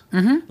dust,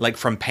 like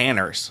from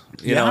Panners.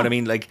 You know what I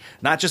mean? Like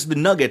not just the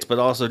nuggets, but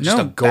also just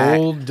a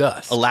gold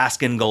dust.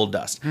 Alaskan gold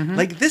dust.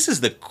 Like this is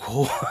the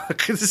cool.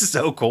 This is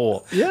so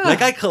cool. Yeah.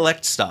 Like I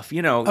collect stuff.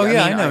 You know. Oh,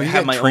 yeah, I know. I You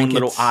have got my own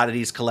little trinkets.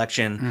 oddities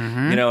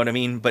collection. You know what I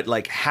mean? But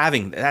like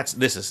having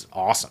this is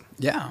awesome.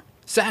 Yeah.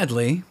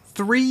 Sadly,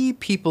 3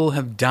 people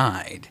have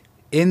died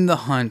in the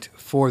hunt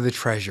for the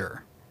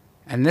treasure.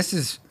 And this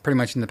is pretty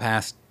much in the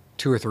past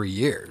 2 or 3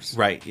 years.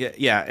 Right. Yeah.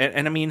 Yeah.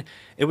 And I mean,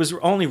 it was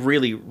only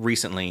really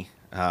recently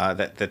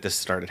that this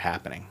started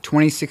happening.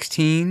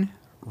 2016,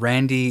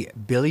 Randy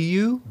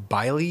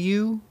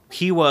Bilyeu.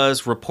 He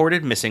was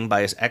reported missing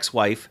by his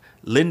ex-wife,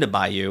 Linda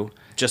Bayou,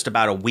 just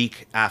about a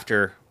week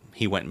after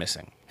he went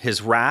missing.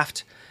 His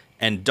raft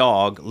and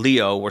dog,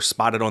 Leo, were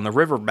spotted on the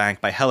riverbank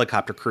by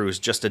helicopter crews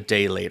just a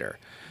day later.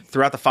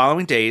 Throughout the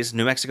following days,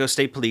 New Mexico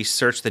State Police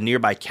searched the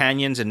nearby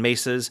canyons and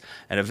mesas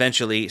and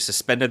eventually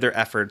suspended their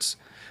efforts.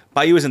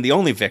 Bayou isn't the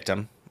only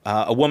victim.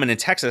 A woman in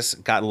Texas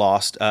got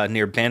lost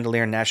near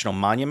Bandelier National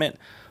Monument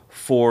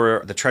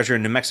for the treasure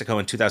in New Mexico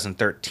in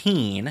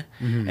 2013,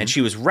 and she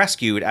was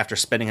rescued after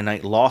spending a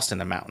night lost in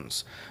the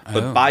mountains.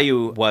 But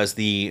Bayou was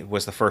the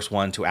first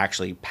one to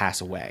actually pass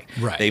away.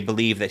 Right. They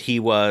believe that he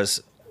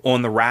was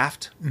on the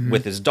raft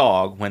with his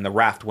dog when the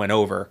raft went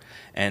over,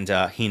 and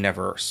he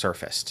never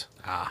surfaced.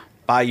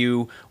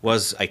 Bayou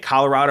was a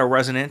Colorado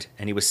resident,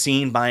 and he was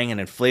seen buying an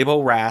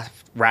inflatable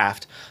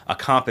raft, a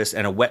compass,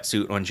 and a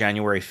wetsuit on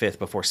January 5th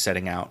before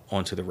setting out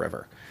onto the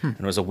river. And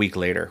it was a week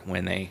later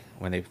when they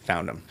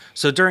found him.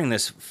 So during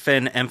this,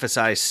 Fenn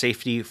emphasized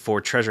safety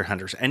for treasure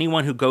hunters.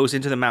 Anyone who goes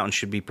into the mountains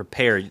should be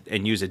prepared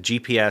and use a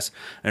GPS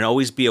and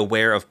always be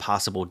aware of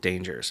possible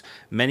dangers.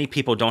 Many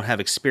people don't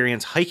have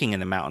experience hiking in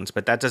the mountains,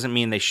 but that doesn't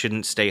mean they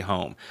shouldn't stay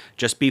home.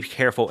 Just be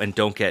careful and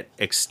don't get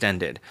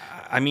extended.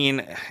 I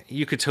mean,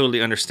 you could totally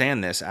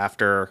understand this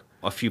after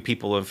a few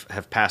people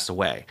have passed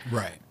away.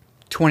 Right.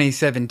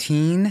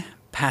 2017,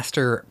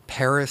 Pastor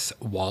Paris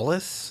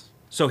Wallace.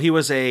 So he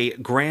was a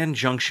Grand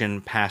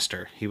Junction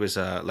pastor. He was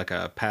like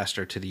a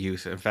pastor to the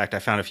youth. In fact, I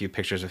found a few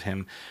pictures of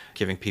him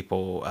giving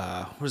people,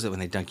 what is it when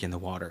they dunk you in the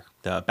water?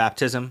 The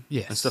baptism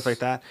and stuff like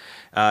that.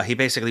 He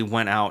basically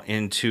went out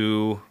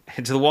into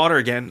the water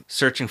again,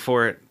 searching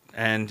for it,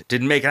 and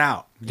didn't make it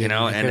out.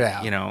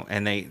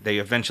 And they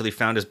eventually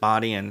found his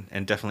body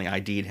and definitely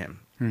ID'd him.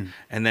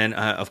 And then,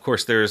 of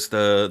course, there's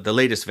the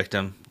latest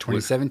victim.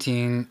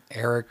 2017,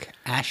 Eric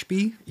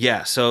Ashby.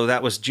 Yeah, so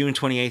that was June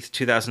 28th,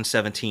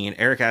 2017.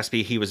 Eric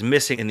Ashby, he was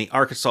missing in the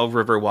Arkansas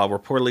River while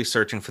reportedly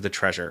searching for the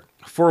treasure.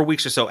 4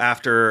 weeks or so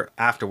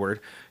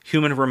afterward,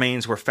 human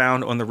remains were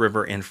found on the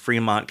river in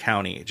Fremont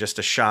County, just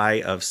a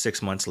shy of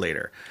 6 months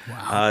later.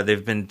 Wow.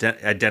 They've been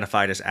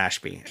identified as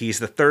Ashby. He's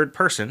the third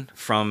person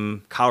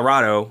from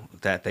Colorado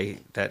that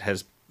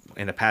has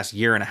in the past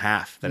year and a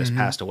half that has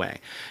passed away.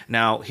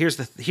 Now, here's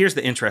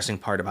the interesting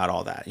part about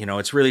all that.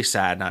 It's really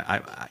sad,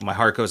 and my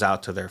heart goes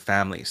out to their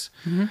families.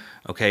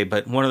 Okay,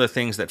 but one of the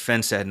things that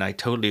Fenn said, and I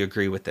totally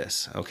agree with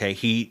this. Okay,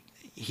 he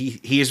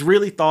has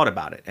really thought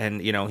about it,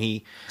 and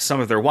some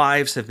of their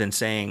wives have been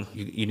saying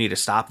you need to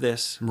stop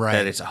this, right,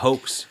 that it's a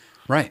hoax,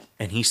 right,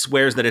 and he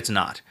swears that it's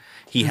not.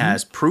 He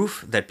has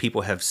proof that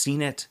people have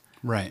seen it.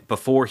 Right.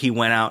 Before he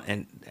went out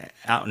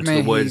into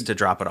the woods to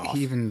drop it off.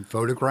 He even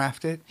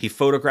photographed it? He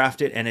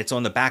photographed it, and it's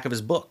on the back of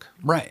his book.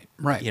 Right.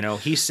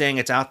 He's saying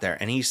it's out there,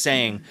 and he's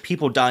saying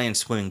people die in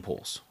swimming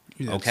pools.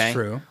 That's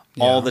true.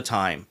 All the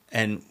time,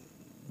 and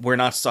we're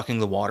not sucking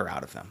the water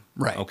out of them.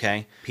 Right.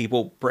 Okay?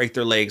 People break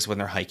their legs when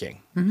they're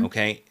hiking.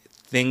 Okay?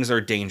 Things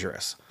are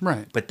dangerous.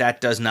 Right. But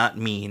that does not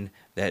mean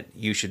that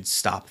you should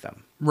stop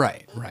them.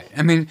 Right.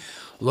 I mean,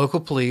 local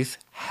police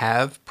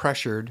have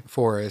pressured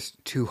forests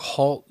to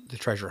halt the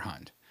treasure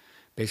hunt.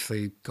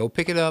 Basically, go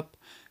pick it up,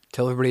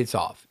 tell everybody it's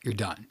off. You're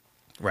done.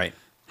 Right.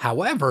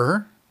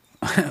 However,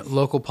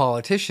 local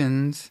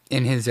politicians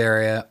in his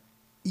area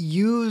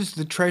use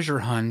the treasure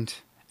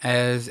hunt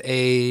as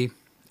a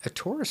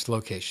tourist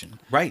location.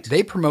 Right.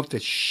 They promote the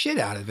shit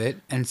out of it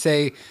and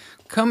say,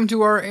 come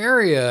to our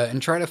area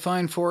and try to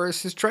find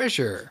Forrest's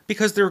treasure.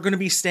 Because they're going to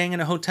be staying in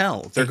a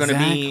hotel. They're going to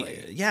be...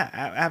 Yeah,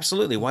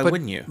 absolutely. Why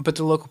wouldn't you? But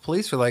the local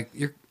police are like,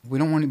 we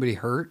don't want anybody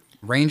hurt.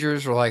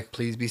 Rangers are like,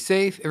 please be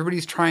safe.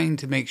 Everybody's trying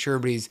to make sure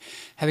everybody's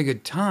having a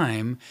good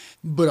time,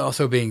 but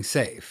also being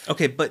safe.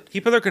 Okay, but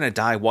people are going to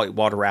die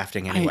whitewater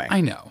rafting anyway.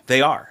 I know.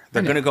 They are.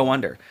 They're going to go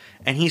under.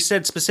 And he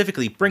said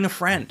specifically, bring a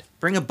friend,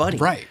 bring a buddy.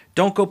 Right.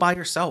 Don't go by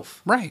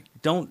yourself. Right.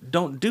 Don't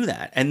do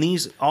that. And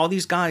all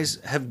these guys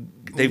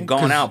they've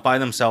gone out by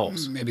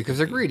themselves. Maybe because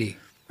they're greedy.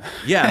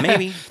 Yeah,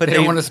 maybe, but they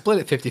don't want to split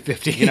it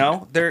 50-50. You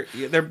know, they're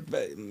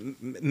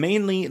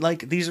mainly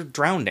like these are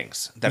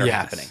drownings that are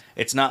happening.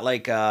 It's not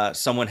like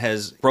someone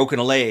has broken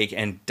a leg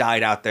and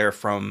died out there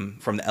from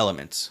the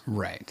elements.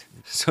 Right.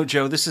 So,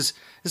 Joe, this is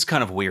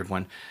kind of a weird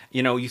one.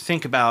 You know, you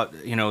think about,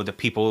 the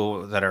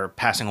people that are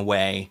passing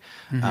away,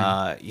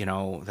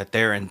 that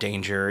they're in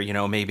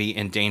danger, maybe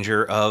in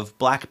danger of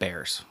black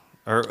bears.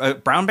 Or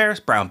brown bears?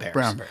 Brown bears.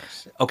 Brown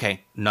bears. Okay,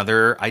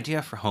 another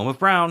idea for Home of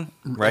Brown,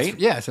 right?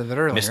 I said that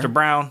earlier. Mr.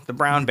 Brown, the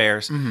brown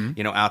bears,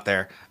 out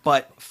there.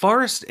 But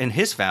Forrest and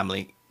his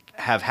family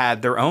have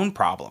had their own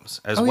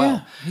problems as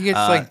well. Yeah. He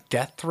gets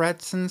death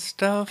threats and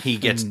stuff. He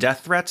gets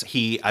death threats.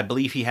 I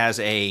believe he has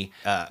a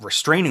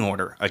restraining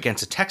order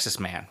against a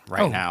Texas man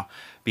now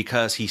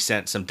because he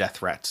sent some death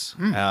threats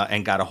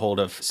and got a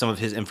hold of some of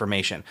his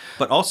information.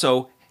 But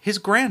also, his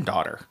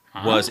granddaughter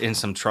was in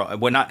some trouble.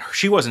 Well,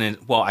 she wasn't in.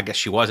 Well, I guess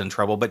she was in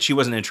trouble, but she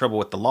wasn't in trouble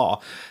with the law.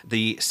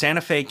 The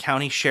Santa Fe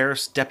County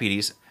Sheriff's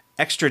deputies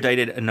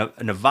extradited a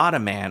Nevada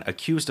man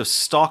accused of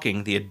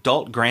stalking the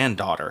adult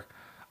granddaughter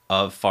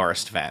of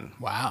Forrest Fenn.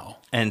 Wow.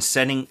 And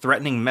sending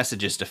threatening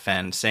messages to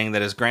Fenn, saying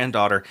that his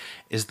granddaughter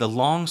is the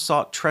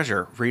long-sought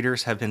treasure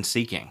readers have been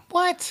seeking.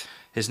 What?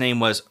 His name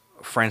was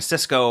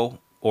Francisco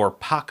or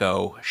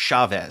Paco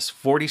Chavez,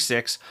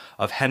 46,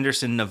 of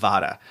Henderson,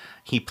 Nevada.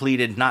 He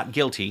pleaded not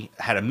guilty,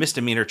 had a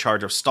misdemeanor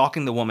charge of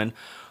stalking the woman,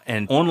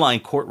 and online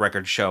court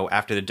records show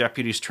after the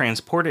deputies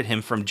transported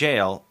him from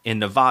jail in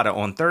Nevada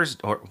on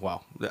Thursday.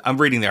 I'm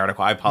reading the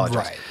article. I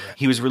apologize. Right.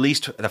 He was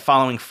released the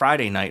following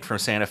Friday night from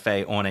Santa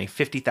Fe on a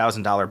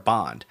 $50,000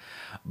 bond.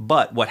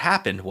 But what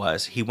happened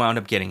was he wound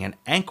up getting an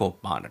ankle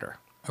monitor.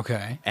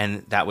 Okay.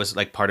 And that was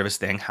like part of his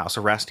thing, house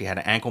arrest. He had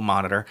an ankle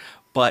monitor,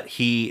 but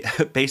he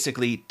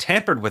basically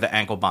tampered with the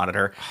ankle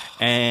monitor,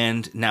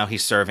 and now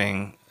he's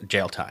serving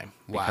jail time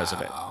because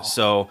of it.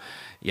 So,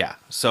 yeah.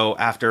 So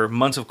after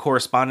months of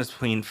correspondence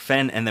between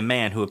Fenn and the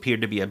man who appeared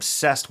to be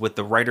obsessed with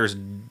the writer's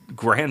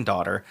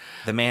granddaughter,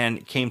 the man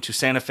came to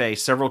Santa Fe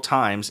several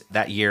times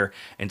that year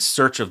in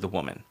search of the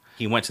woman.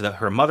 He went to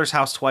her mother's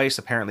house twice,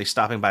 apparently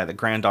stopping by the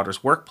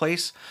granddaughter's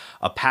workplace.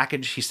 A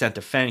package he sent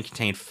to Fenn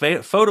contained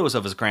photos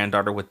of his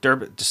granddaughter with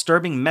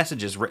disturbing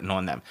messages written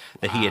on them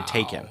that he had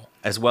taken,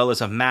 as well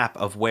as a map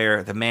of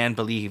where the man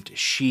believed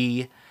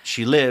she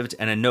lived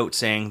and a note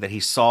saying that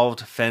he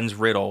solved Fenn's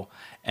riddle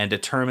and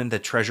determined the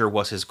treasure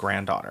was his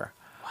granddaughter.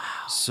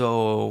 Wow.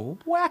 So,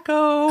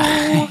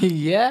 wacko.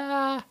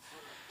 Yeah.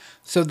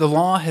 So the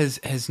law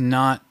has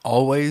not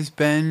always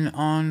been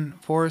on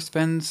Forrest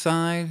Fenn's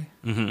side?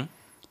 Mm-hmm.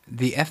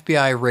 The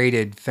FBI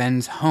raided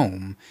Fenn's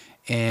home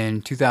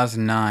in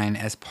 2009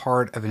 as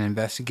part of an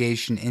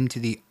investigation into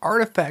the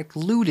artifact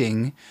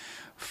looting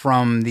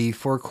from the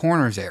Four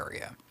Corners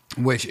area,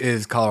 which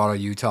is Colorado,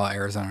 Utah,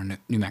 Arizona,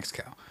 New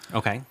Mexico.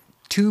 Okay.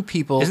 Two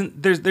people...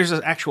 There's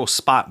an actual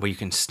spot where you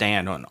can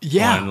stand on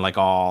like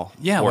all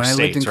yeah, four when I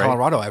lived in states, right?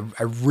 Colorado, I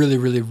really,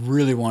 really,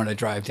 really wanted to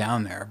drive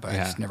down there, but I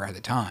just never had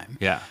the time.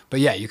 Yeah. But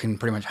yeah, you can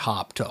pretty much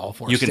hop to all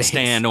four states. You can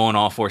stand on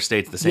all four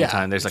states at the same Yeah,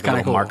 time. There's like it's a kinda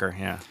little cool. marker.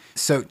 Yeah.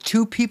 So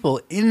 2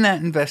 people in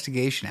that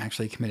investigation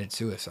actually committed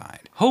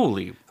suicide.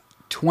 Holy.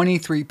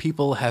 23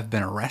 people have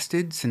been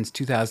arrested since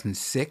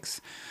 2006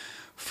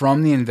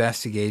 from the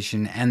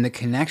investigation and the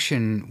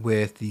connection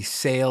with the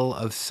sale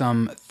of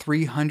some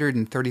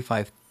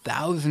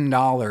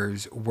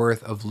 $335,000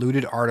 worth of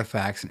looted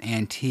artifacts and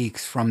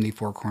antiques from the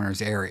Four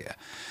Corners area.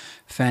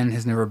 Fenn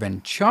has never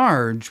been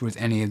charged with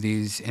any of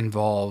these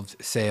involved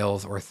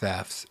sales or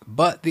thefts,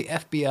 but the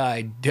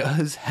FBI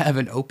does have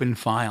an open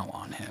file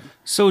on him.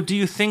 So do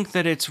you think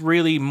that it's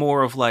really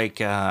more of like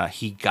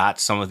he got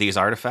some of these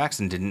artifacts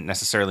and didn't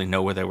necessarily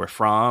know where they were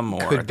from,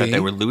 or Could that be. they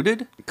were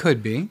looted?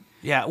 Could be.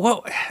 Yeah,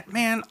 well,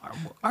 man,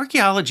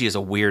 archaeology is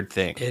a weird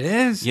thing. It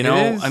is. You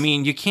know, I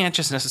mean, you can't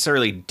just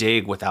necessarily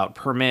dig without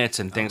permits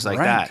and things like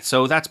that.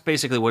 So that's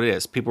basically what it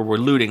is. People were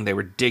looting. They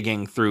were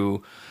digging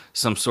through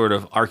some sort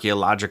of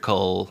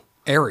archaeological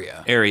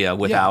area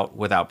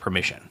without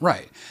permission.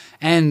 Right.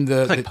 And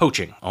It's like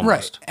poaching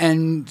almost. Right.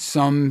 And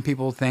some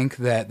people think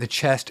that the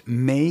chest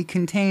may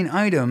contain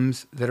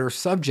items that are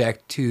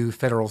subject to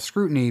federal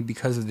scrutiny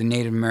because of the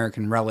Native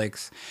American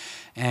relics.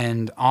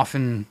 And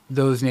often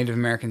those Native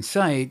American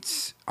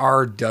sites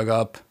are dug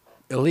up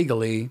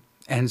illegally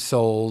and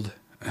sold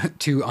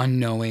to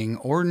unknowing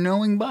or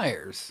knowing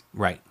buyers.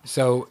 Right.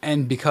 So,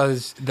 and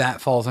because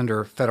that falls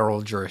under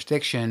federal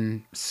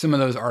jurisdiction, some of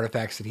those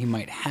artifacts that he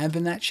might have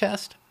in that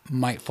chest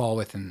might fall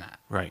within that.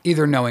 Right.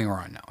 Either knowing or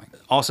unknowing.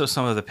 Also,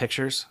 some of the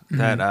pictures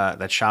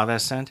that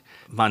Chavez sent,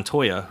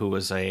 Montoya, who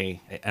was an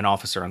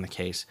officer on the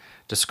case,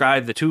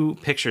 described the 2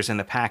 pictures in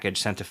the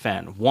package sent to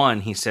Fenn. One,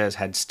 he says,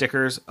 had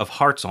stickers of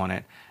hearts on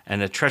it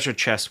and a treasure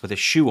chest with a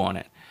shoe on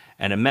it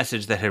and a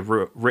message that had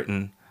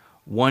written,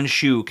 One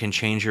shoe can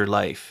change your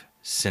life,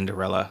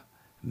 Cinderella.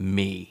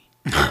 Me.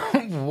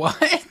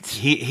 What?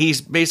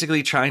 He's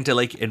basically trying to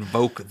like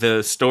invoke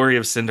the story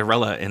of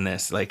Cinderella in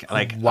this. Wow.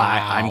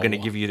 I'm going to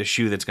give you the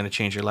shoe that's going to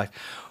change your life.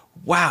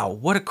 Wow,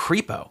 what a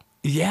creepo.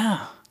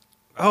 Yeah.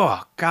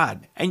 Oh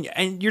God.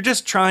 And you're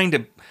just trying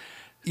to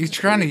You're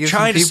trying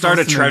to start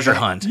a treasure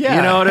hunt. Yeah,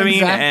 you know what I mean?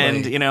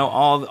 exactly. And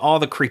all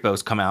the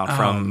creepos come out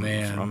from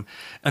man. from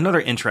another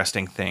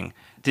interesting thing.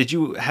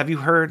 Have you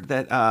heard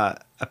that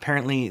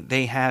apparently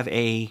they have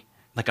a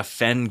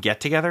Fenn get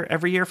together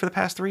every year for the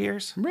past 3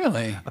 years?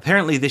 Really?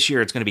 Apparently this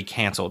year it's going to be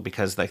canceled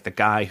because like the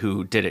guy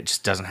who did it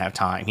just doesn't have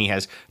time. He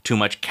has too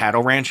much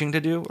cattle ranching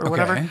to do or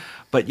whatever.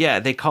 But yeah,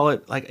 they call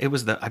it I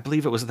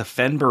believe it was the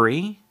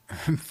Fenbury.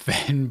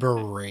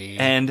 Fenbury.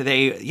 And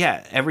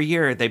every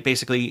year they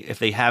basically, if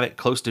they have it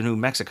close to New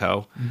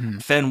Mexico,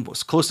 Fenn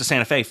was close to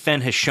Santa Fe,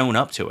 Fenn has shown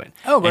up to it.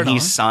 Oh, right and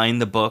he's on.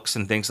 signed the books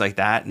and things like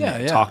that and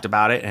Yeah. talked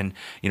about it. And,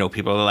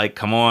 people are like,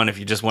 come on, if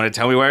you just want to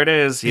tell me where it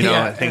is,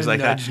 things like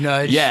nudge, that.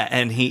 nudge. Yeah.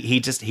 And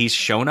he's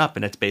shown up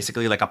and it's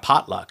basically like a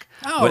potluck.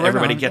 Oh, When right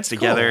everybody on. gets That's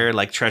together, cool.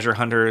 like treasure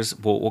hunters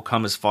will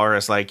come as far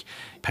as like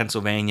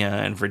Pennsylvania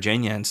and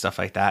Virginia and stuff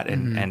like that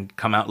and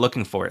come out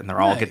looking for it. And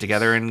they're all get Nice.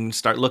 together and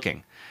start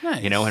looking.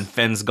 Nice. And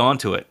Fenn's gone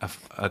to it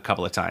a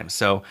couple of times.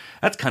 So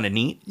that's kind of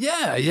neat.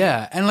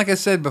 Yeah. And like I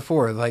said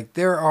before, like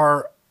there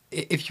are,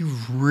 if you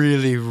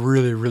really,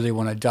 really, really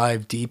want to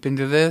dive deep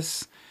into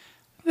this,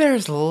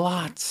 there's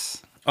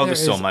lots. Oh,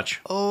 there's so is much.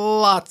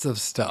 Lots of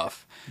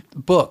stuff.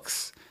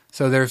 Books.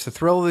 So there's The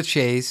Thrill of the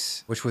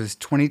Chase, which was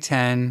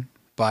 2010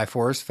 by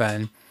Forrest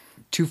Fenn.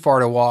 Too Far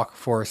to Walk,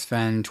 Forrest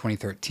Fenn,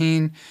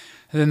 2013.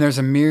 And then there's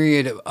a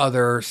myriad of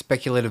other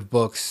speculative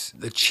books.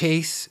 The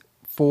Chase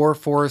for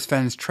Forrest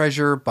Fenn's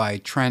Treasure by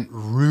Trent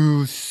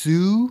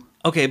Rousseau.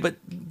 Okay, but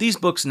these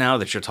books now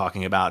that you're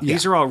talking about, Yeah.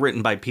 these are all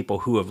written by people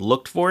who have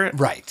looked for it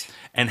Right.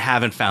 and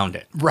haven't found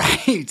it.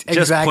 Right. Exactly.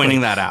 Just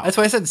pointing that out. That's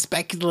why I said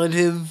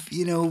speculative,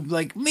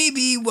 like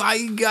maybe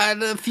I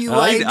got a few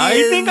ideas. I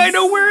think I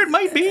know where it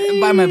might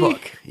be. Buy my book.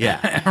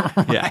 Yeah.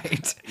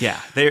 Right. Yeah.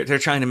 They're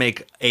trying to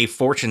make a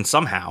fortune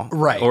somehow.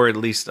 Right. Or at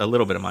least a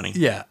little bit of money.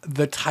 Yeah.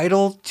 The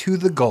title To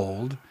the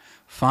Gold,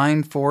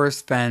 Find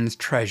Forrest Fenn's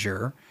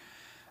Treasure,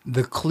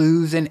 The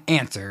Clues and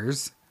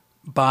Answers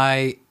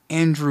by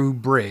Andrew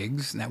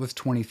Briggs. That was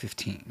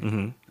 2015.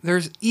 Mm-hmm.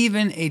 There's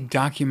even a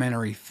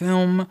documentary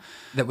film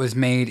that was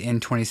made in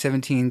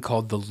 2017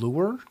 called The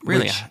Lure.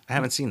 Really? which I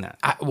haven't seen that.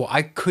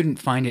 I couldn't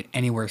find it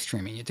anywhere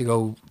streaming. You have to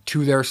go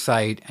to their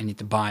site and you have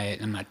to buy it.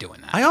 And I'm not doing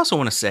that. I also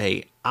want to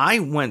say I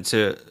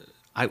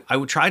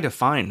would try to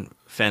find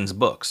Fenn's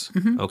books,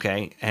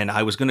 okay? And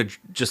I was going to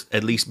just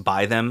at least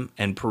buy them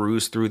and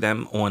peruse through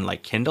them on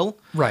like Kindle.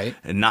 Right.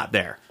 And not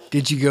there.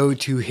 Did you go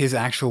to his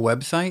actual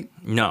website?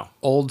 No.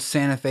 Old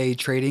Santa Fe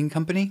Trading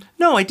Company?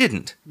 No, I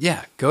didn't.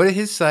 Yeah, go to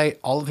his site.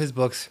 All of his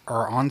books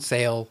are on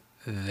sale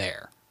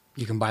there.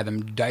 You can buy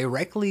them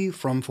directly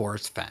from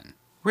Forrest Fenn.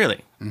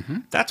 Really? Mm-hmm.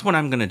 That's what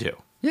I'm going to do.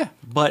 Yeah.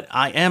 But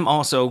I am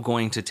also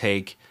going to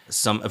take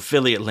some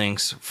affiliate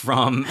links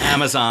from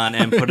Amazon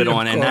and put it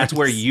on, and that's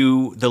where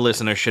you, the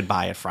listener, should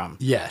buy it from.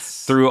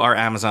 Yes. Through our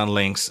Amazon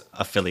links,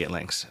 affiliate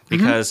links,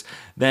 because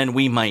then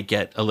we might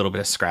get a little bit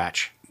of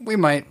scratch. We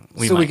might.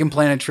 We We might. can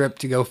plan a trip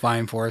to go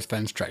find Forrest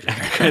Fenn's treasure.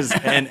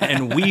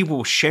 And we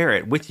will share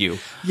it with you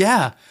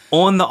Yeah.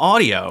 on the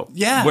audio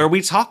Yeah. where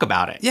we talk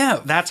about it. Yeah.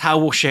 That's how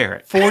we'll share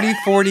it.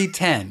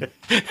 40-40-10.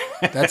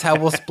 That's how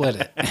we'll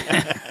split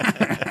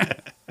it.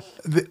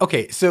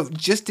 Okay, so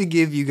just to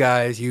give you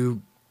guys,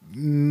 you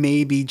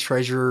maybe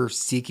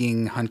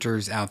treasure-seeking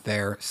hunters out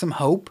there, some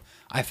hope,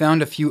 I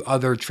found a few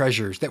other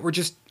treasures that were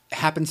just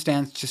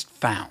happenstance, just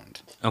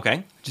found.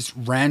 Okay. Just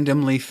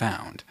randomly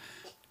found.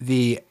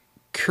 The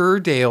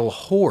Kerdale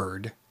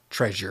Hoard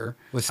treasure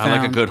was found. I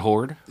like a good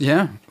hoard.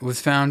 Yeah, was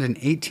found in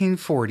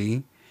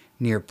 1840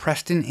 near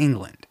Preston,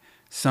 England.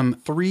 Some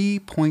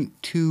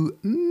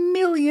 $3.2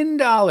 million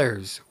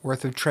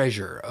worth of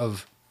treasure.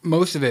 Of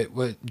most of it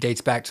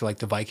dates back to like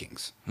the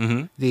Vikings.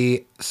 Mm-hmm.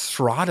 The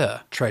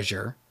Strada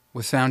treasure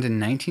was found in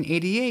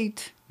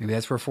 1988. Maybe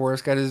that's where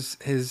Forrest got his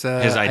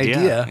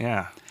idea.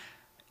 Yeah.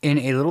 In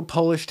a little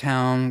Polish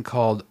town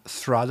called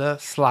Strada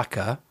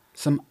Slaka.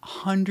 Some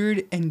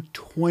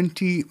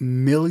 $120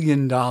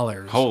 million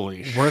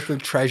Holy worth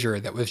of treasure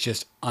that was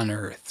just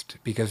unearthed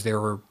because they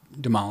were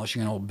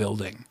demolishing an old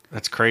building.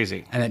 That's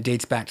crazy. And it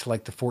dates back to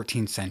like the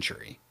 14th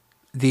century.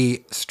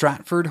 The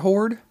Stratford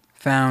Hoard,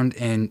 found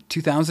in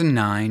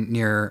 2009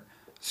 near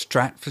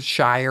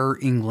Stratfordshire,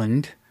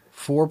 England,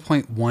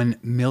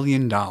 $4.1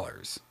 million.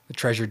 The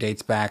treasure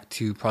dates back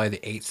to probably the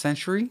 8th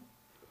century.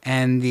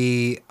 And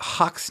the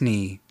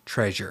Hoxney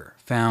treasure,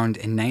 found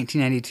in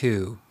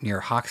 1992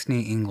 near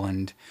Hoxney,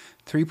 England,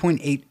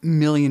 $3.8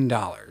 million.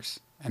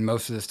 And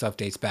most of the stuff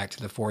dates back to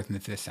the 4th and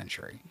the 5th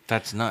century.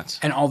 That's nuts.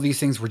 And all these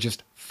things were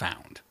just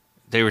found.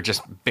 They were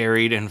just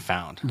buried and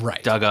found.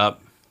 Right. Dug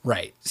up.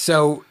 Right.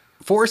 So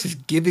Forrest is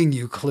giving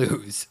you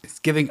clues. It's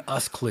giving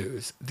us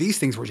clues. These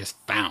things were just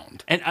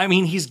found. And I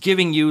mean, he's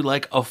giving you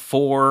like a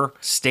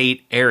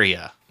 4-state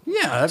area.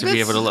 Yeah, to be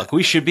able to look.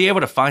 We should be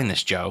able to find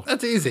this, Joe.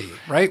 That's easy,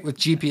 right? With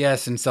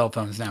GPS and cell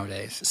phones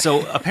nowadays.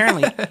 So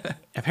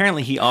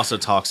apparently he also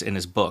talks in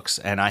his books,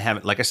 and I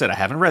haven't, like I said, I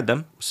haven't read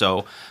them.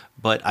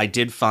 But I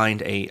did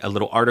find a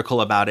little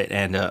article about it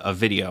and a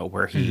video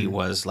where he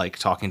was like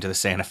talking to the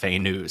Santa Fe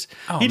News.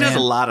 Oh, he does man.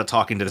 a lot of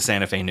talking to the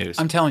Santa Fe News.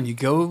 I'm telling you,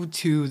 go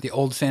to the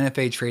old Santa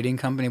Fe Trading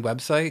Company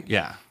website.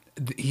 Yeah.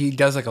 He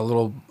does like a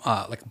little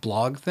like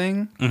blog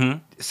thing. Mm-hmm.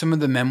 Some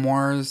of the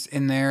memoirs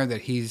in there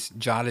that he's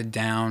jotted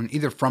down,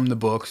 either from the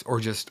books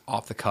or just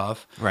off the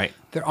cuff. Right.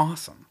 They're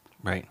awesome.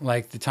 Right.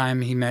 Like the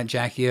time he met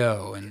Jackie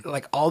O and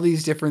like all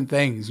these different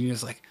things. And you're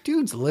just like,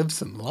 dude's lived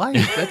some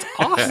life. That's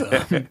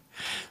awesome.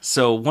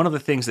 So one of the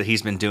things that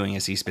he's been doing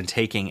is he's been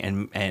taking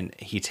and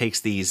he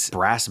takes these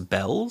brass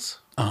bells.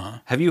 Uh-huh.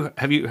 Have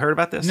you heard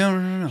about this?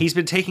 No. He's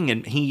been taking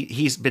and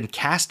he's been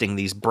casting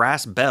these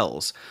brass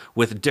bells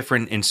with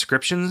different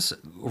inscriptions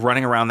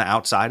running around the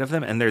outside of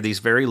them, and they're these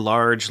very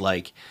large,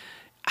 like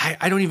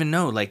I don't even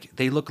know, like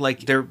they look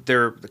like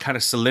they're kind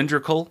of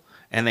cylindrical.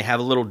 And they have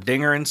a little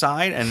dinger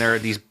inside, and there are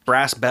these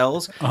brass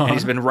bells. Uh-huh. And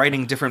he's been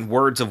writing different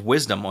words of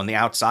wisdom on the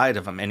outside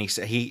of them. And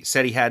he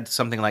said he had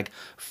something like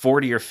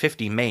 40 or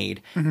 50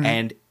 made. Mm-hmm.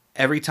 And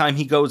every time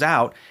he goes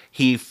out,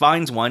 he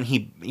finds one.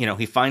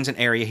 He finds an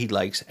area he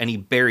likes, and he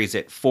buries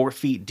it 4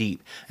 feet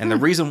deep. And the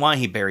reason why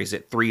he buries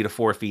it 3 to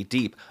 4 feet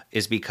deep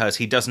is because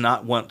he does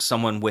not want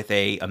someone with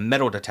a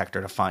metal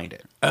detector to find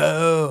it.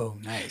 Oh,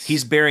 nice.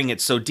 He's burying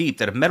it so deep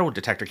that a metal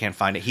detector can't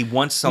find it. He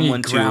wants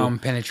someone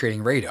ground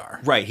penetrating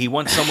radar. Right. He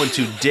wants someone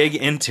to dig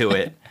into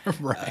it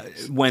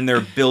when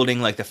they're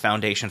building like the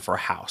foundation for a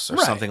house or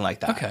something like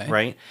that. Okay.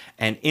 Right.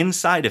 And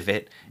inside of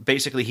it,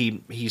 basically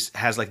he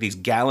has like these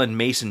gallon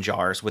mason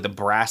jars with a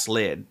brass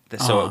lid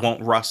so it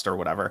won't rust or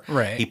whatever.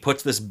 Right. He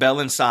puts this bell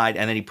inside,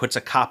 and then he puts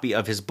a copy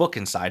of his book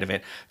inside of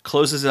it,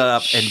 closes it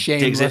up and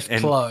Shameless digs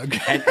it plug.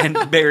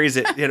 and buries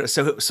it.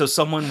 So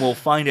someone will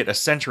find it a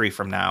century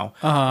from now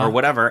or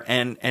whatever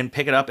and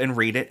pick it up and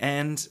read it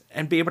and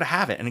be able to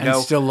have it and go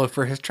still look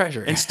for his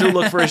treasure. and still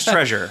look for his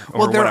treasure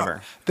or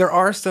whatever. There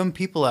are some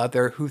people out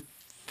there who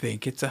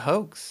think it's a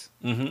hoax.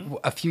 Mm-hmm.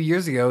 A few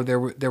years ago,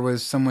 there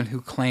was someone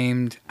who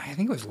claimed, I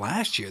think it was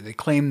last year, they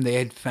claimed they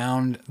had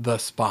found the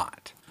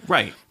spot.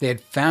 Right. They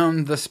had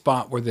found the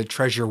spot where the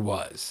treasure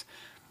was.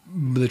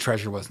 The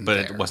treasure wasn't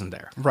there. But it wasn't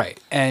there. Right.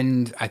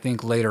 And I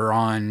think later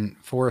on,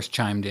 Forrest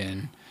chimed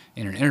in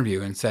an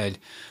interview and said,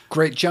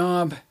 "Great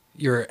job.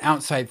 You're an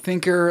outside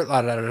thinker.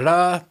 La da da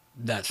da.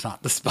 That's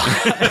not the spot."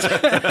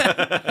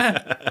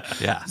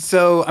 Yeah.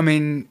 So, I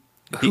mean,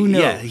 who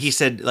knows? Yeah, he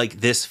said,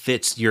 like, this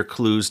fits your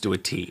clues to a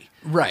T.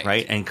 Right.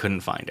 Right? And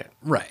couldn't find it.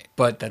 Right.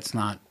 But that's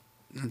not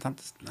where I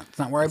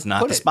put it. It's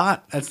not the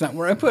spot. That's not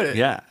where I put it.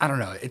 Yeah. I don't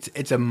know.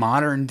 It's a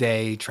modern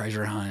day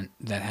treasure hunt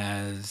that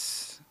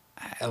has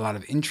a lot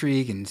of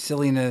intrigue and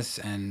silliness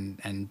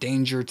and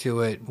danger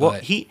to it. Well,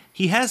 but he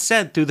has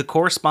said through the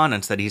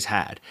correspondence that he's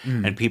had,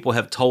 and people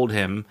have told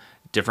him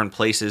different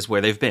places where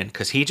they've been,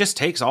 because he just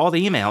takes all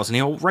the emails and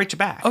he'll write you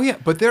back. Oh, yeah.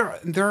 But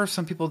there are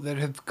some people that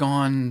have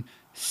gone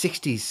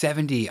 60,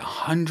 70,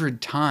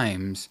 100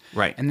 times.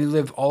 Right. And they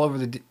live all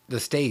over the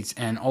states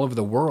and all over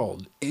the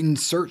world in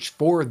search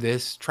for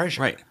this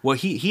treasure. Right. Well,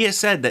 he has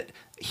said that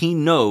he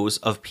knows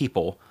of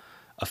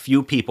a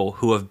few people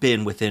who have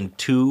been within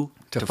 200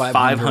 to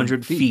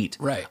 500 feet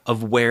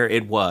of where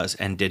it was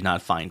and did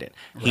not find it.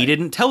 Right. He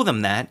didn't tell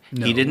them that.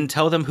 No. He didn't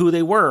tell them who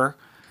they were.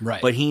 Right.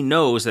 But he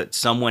knows that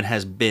someone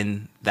has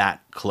been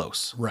that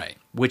close. Right.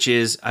 Which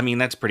is, I mean,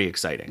 that's pretty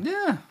exciting.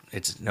 Yeah.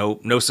 It's no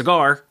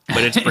cigar,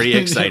 but it's pretty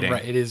exciting.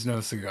 Right. It is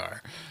no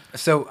cigar.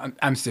 So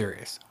I'm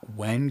serious.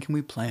 When can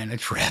we plan a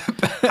trip?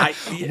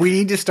 We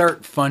need to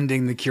start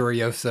funding the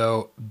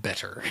Curioso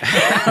better.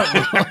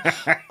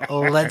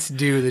 Let's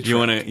do the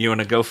trip. You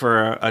wanna go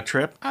for a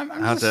trip? I'm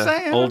out just to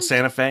saying. Old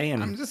Santa Fe,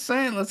 and I'm just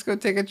saying, let's go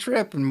take a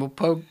trip, and we'll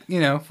poke,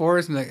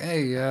 Forrest, and be like,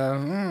 hey,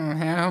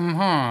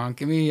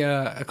 give me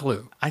a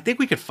clue. I think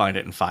we could find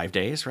it in 5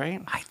 days,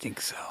 right? I think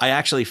so. I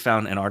actually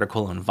found an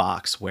article on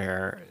Vox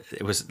where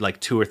it was like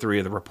 2 or 3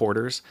 of the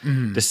reporters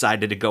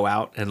decided to go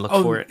out and look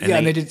for it.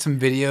 And they did some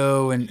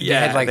video, and they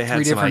had like they had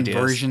 3 different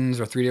ideas. versions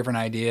or 3 different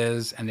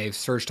ideas, and they've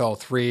searched all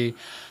 3.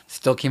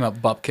 Still came up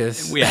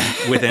bupkis.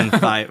 Yeah, within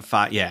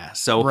five. Yeah.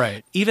 So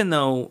right. Even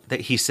though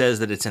that he says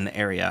that it's in the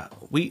area,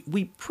 we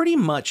pretty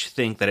much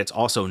think that it's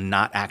also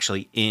not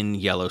actually in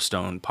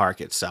Yellowstone Park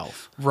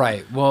itself.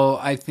 Right. Well,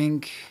 I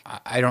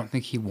don't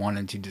think he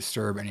wanted to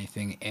disturb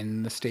anything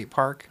in the state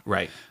park.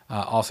 Right.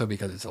 Also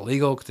because it's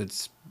illegal, because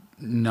it's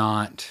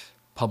not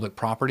public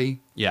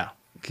property. Yeah.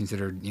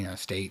 Considered,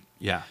 state.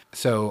 Yeah.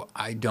 So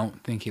I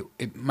don't think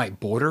it might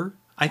border.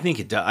 I think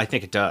it does. I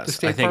think it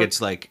does. I think it's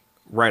like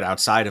right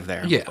outside of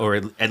there. Yeah. Or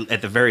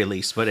at the very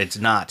least, but it's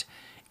not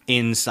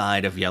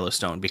inside of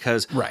Yellowstone,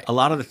 because a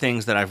lot of the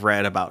things that I've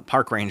read about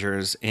park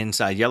rangers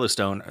inside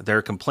Yellowstone,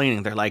 they're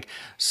complaining. They're like,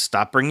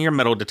 stop bringing your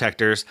metal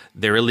detectors.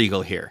 They're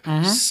illegal here.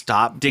 Mm-hmm.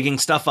 Stop digging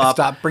stuff up.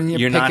 Stop bringing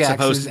your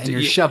pickaxes and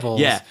your shovels.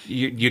 Yeah.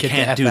 You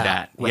can't do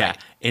that. Right. Yeah.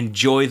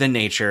 Enjoy the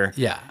nature.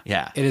 Yeah.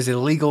 Yeah. It is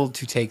illegal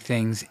to take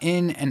things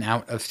in and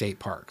out of state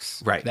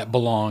parks. Right. That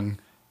belong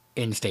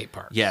in state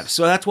parks. Yeah,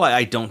 so that's why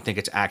I don't think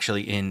it's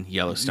actually in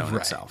Yellowstone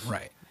Right, itself.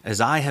 right. As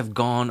I have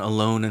gone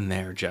alone in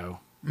there, Joe.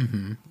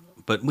 Mm-hmm.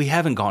 But we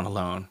haven't gone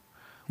alone.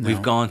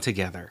 We've gone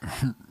together.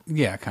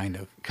 Yeah, kind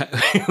of.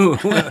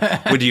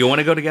 Do you want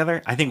to go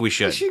together? I think we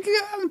should.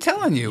 I'm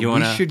telling you,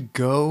 we should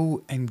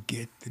go and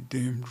get the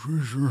damn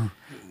treasure.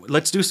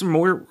 Let's do some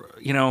more,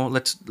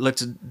 let's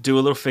do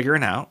a little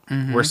figuring out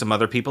where some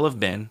other people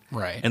have been.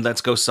 Right. And let's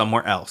go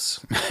somewhere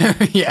else.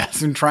 Yeah,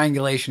 some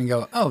triangulation and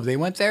go, oh, they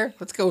went there?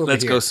 Let's go over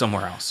Let's here. go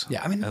somewhere else.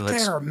 Yeah, I mean, and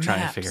let's there are try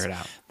maps. and figure it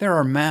out. There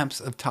are maps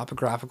of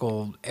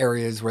topographical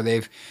areas where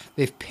they've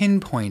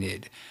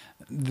pinpointed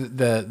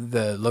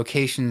the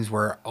locations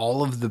where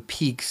all of the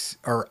peaks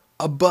are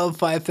above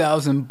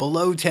 5,000,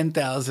 below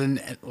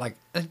 10,000, like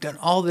they've done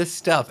all this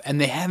stuff,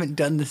 and they haven't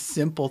done the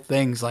simple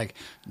things like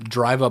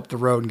drive up the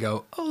road and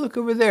go, oh, look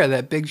over there,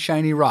 that big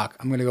shiny rock.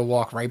 I'm going to go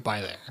walk right by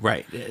there.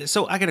 Right.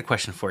 So I got a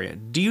question for you.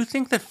 Do you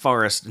think that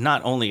Forrest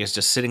not only is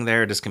just sitting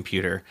there at his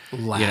computer,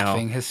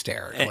 laughing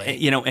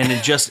hysterically,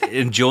 and just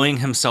enjoying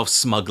himself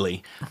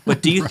smugly,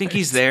 but do you think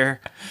he's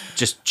there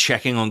just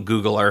checking on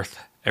Google Earth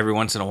every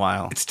once in a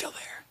while? It's still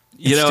there.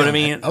 You know what I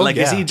mean? Oh,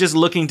 is he just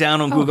looking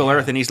down on Google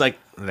Earth and he's like,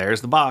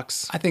 there's the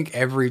box? I think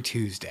every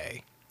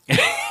Tuesday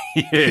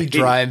he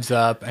drives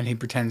up and he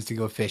pretends to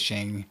go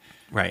fishing.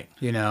 Right.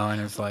 And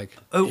it's like,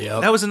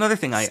 yep, that was another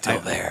thing I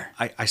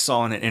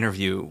saw in an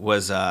interview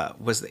was that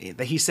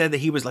he said that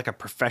he was like a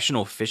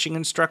professional fishing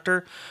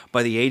instructor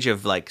by the age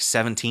of like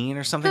 17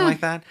 or something like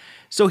that.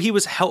 So he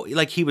was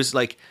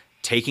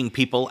taking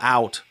people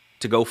out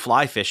to go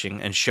fly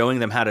fishing and showing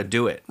them how to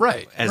do it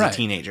as a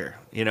teenager.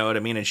 You know what I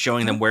mean? And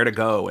showing them where to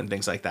go and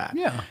things like that.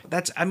 Yeah.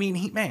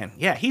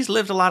 He's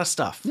lived a lot of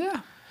stuff.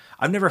 Yeah.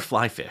 I've never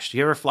fly fished.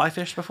 You ever fly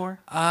fished before?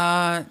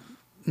 No.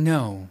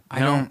 I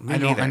don't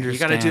understand. You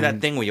got to do that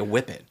thing where you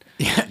whip it.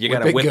 Yeah, you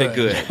got to whip it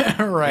good.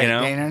 Right.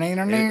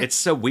 It's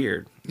so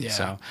weird. Yeah.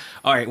 So,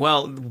 all right.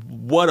 Well,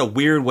 what a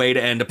weird way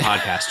to end a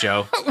podcast,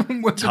 Joe.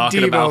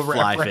 Talking about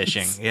fly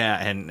fishing.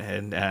 Yeah.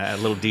 And a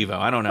little Devo.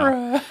 I don't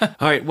know. All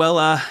right.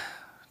 Well,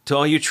 to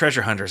all you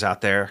treasure hunters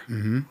out there,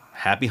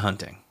 happy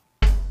hunting.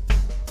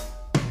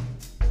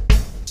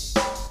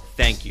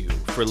 Thank you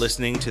for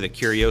listening to the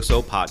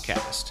Curioso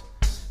Podcast.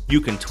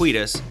 You can tweet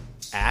us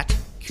at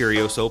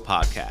Curioso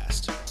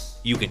Podcast.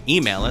 You can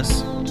email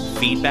us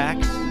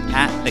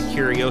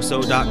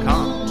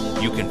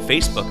feedback@thecurioso.com. You can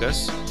Facebook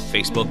us,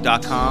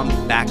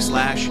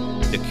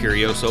 facebook.com/The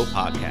Curioso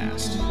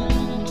Podcast.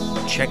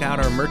 Check out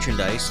our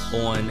merchandise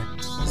on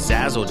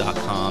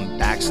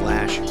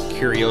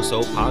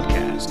Zazzle.com/Curioso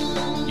Podcast.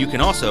 You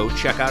can also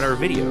check out our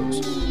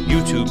videos,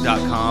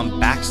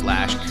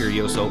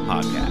 youtube.com/Curioso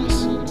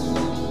Podcast.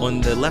 On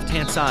the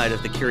left-hand side of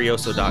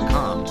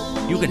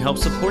thecurioso.com, you can help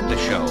support the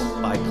show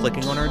by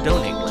clicking on our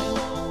donate link.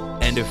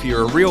 And if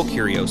you're a real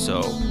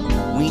Curioso,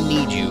 we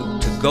need you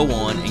to go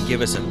on and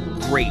give us a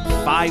great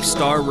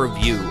 5-star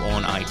review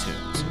on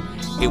iTunes.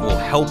 It will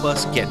help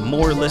us get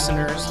more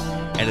listeners,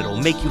 and it'll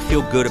make you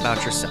feel good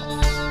about yourself.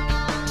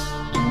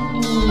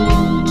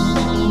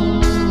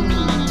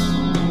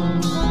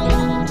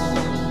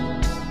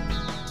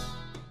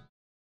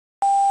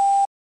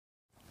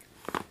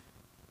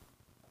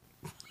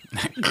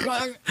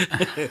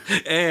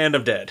 And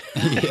I'm dead.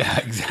 Yeah,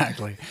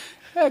 exactly.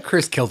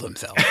 Chris killed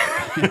himself.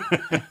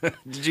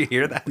 Did you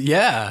hear that?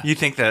 Yeah. You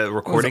think the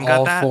recording got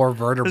all that? 4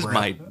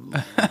 vertebrae.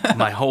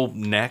 My whole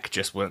neck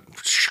just went.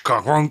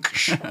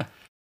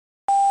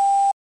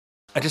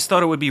 I just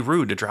thought it would be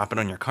rude to drop it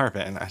on your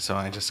carpet, and so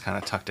I just kind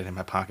of tucked it in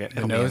my pocket.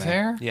 The nose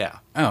hair? Yeah.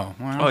 Oh,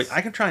 well. Oh,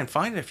 I can try and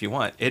find it if you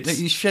want.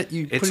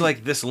 It's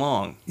like this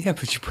long. Yeah,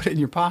 but you put it in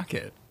your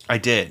pocket. I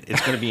did.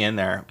 It's going to be in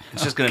there.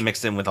 It's just going to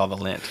mix in with all the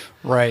lint.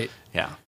 Right. Yeah.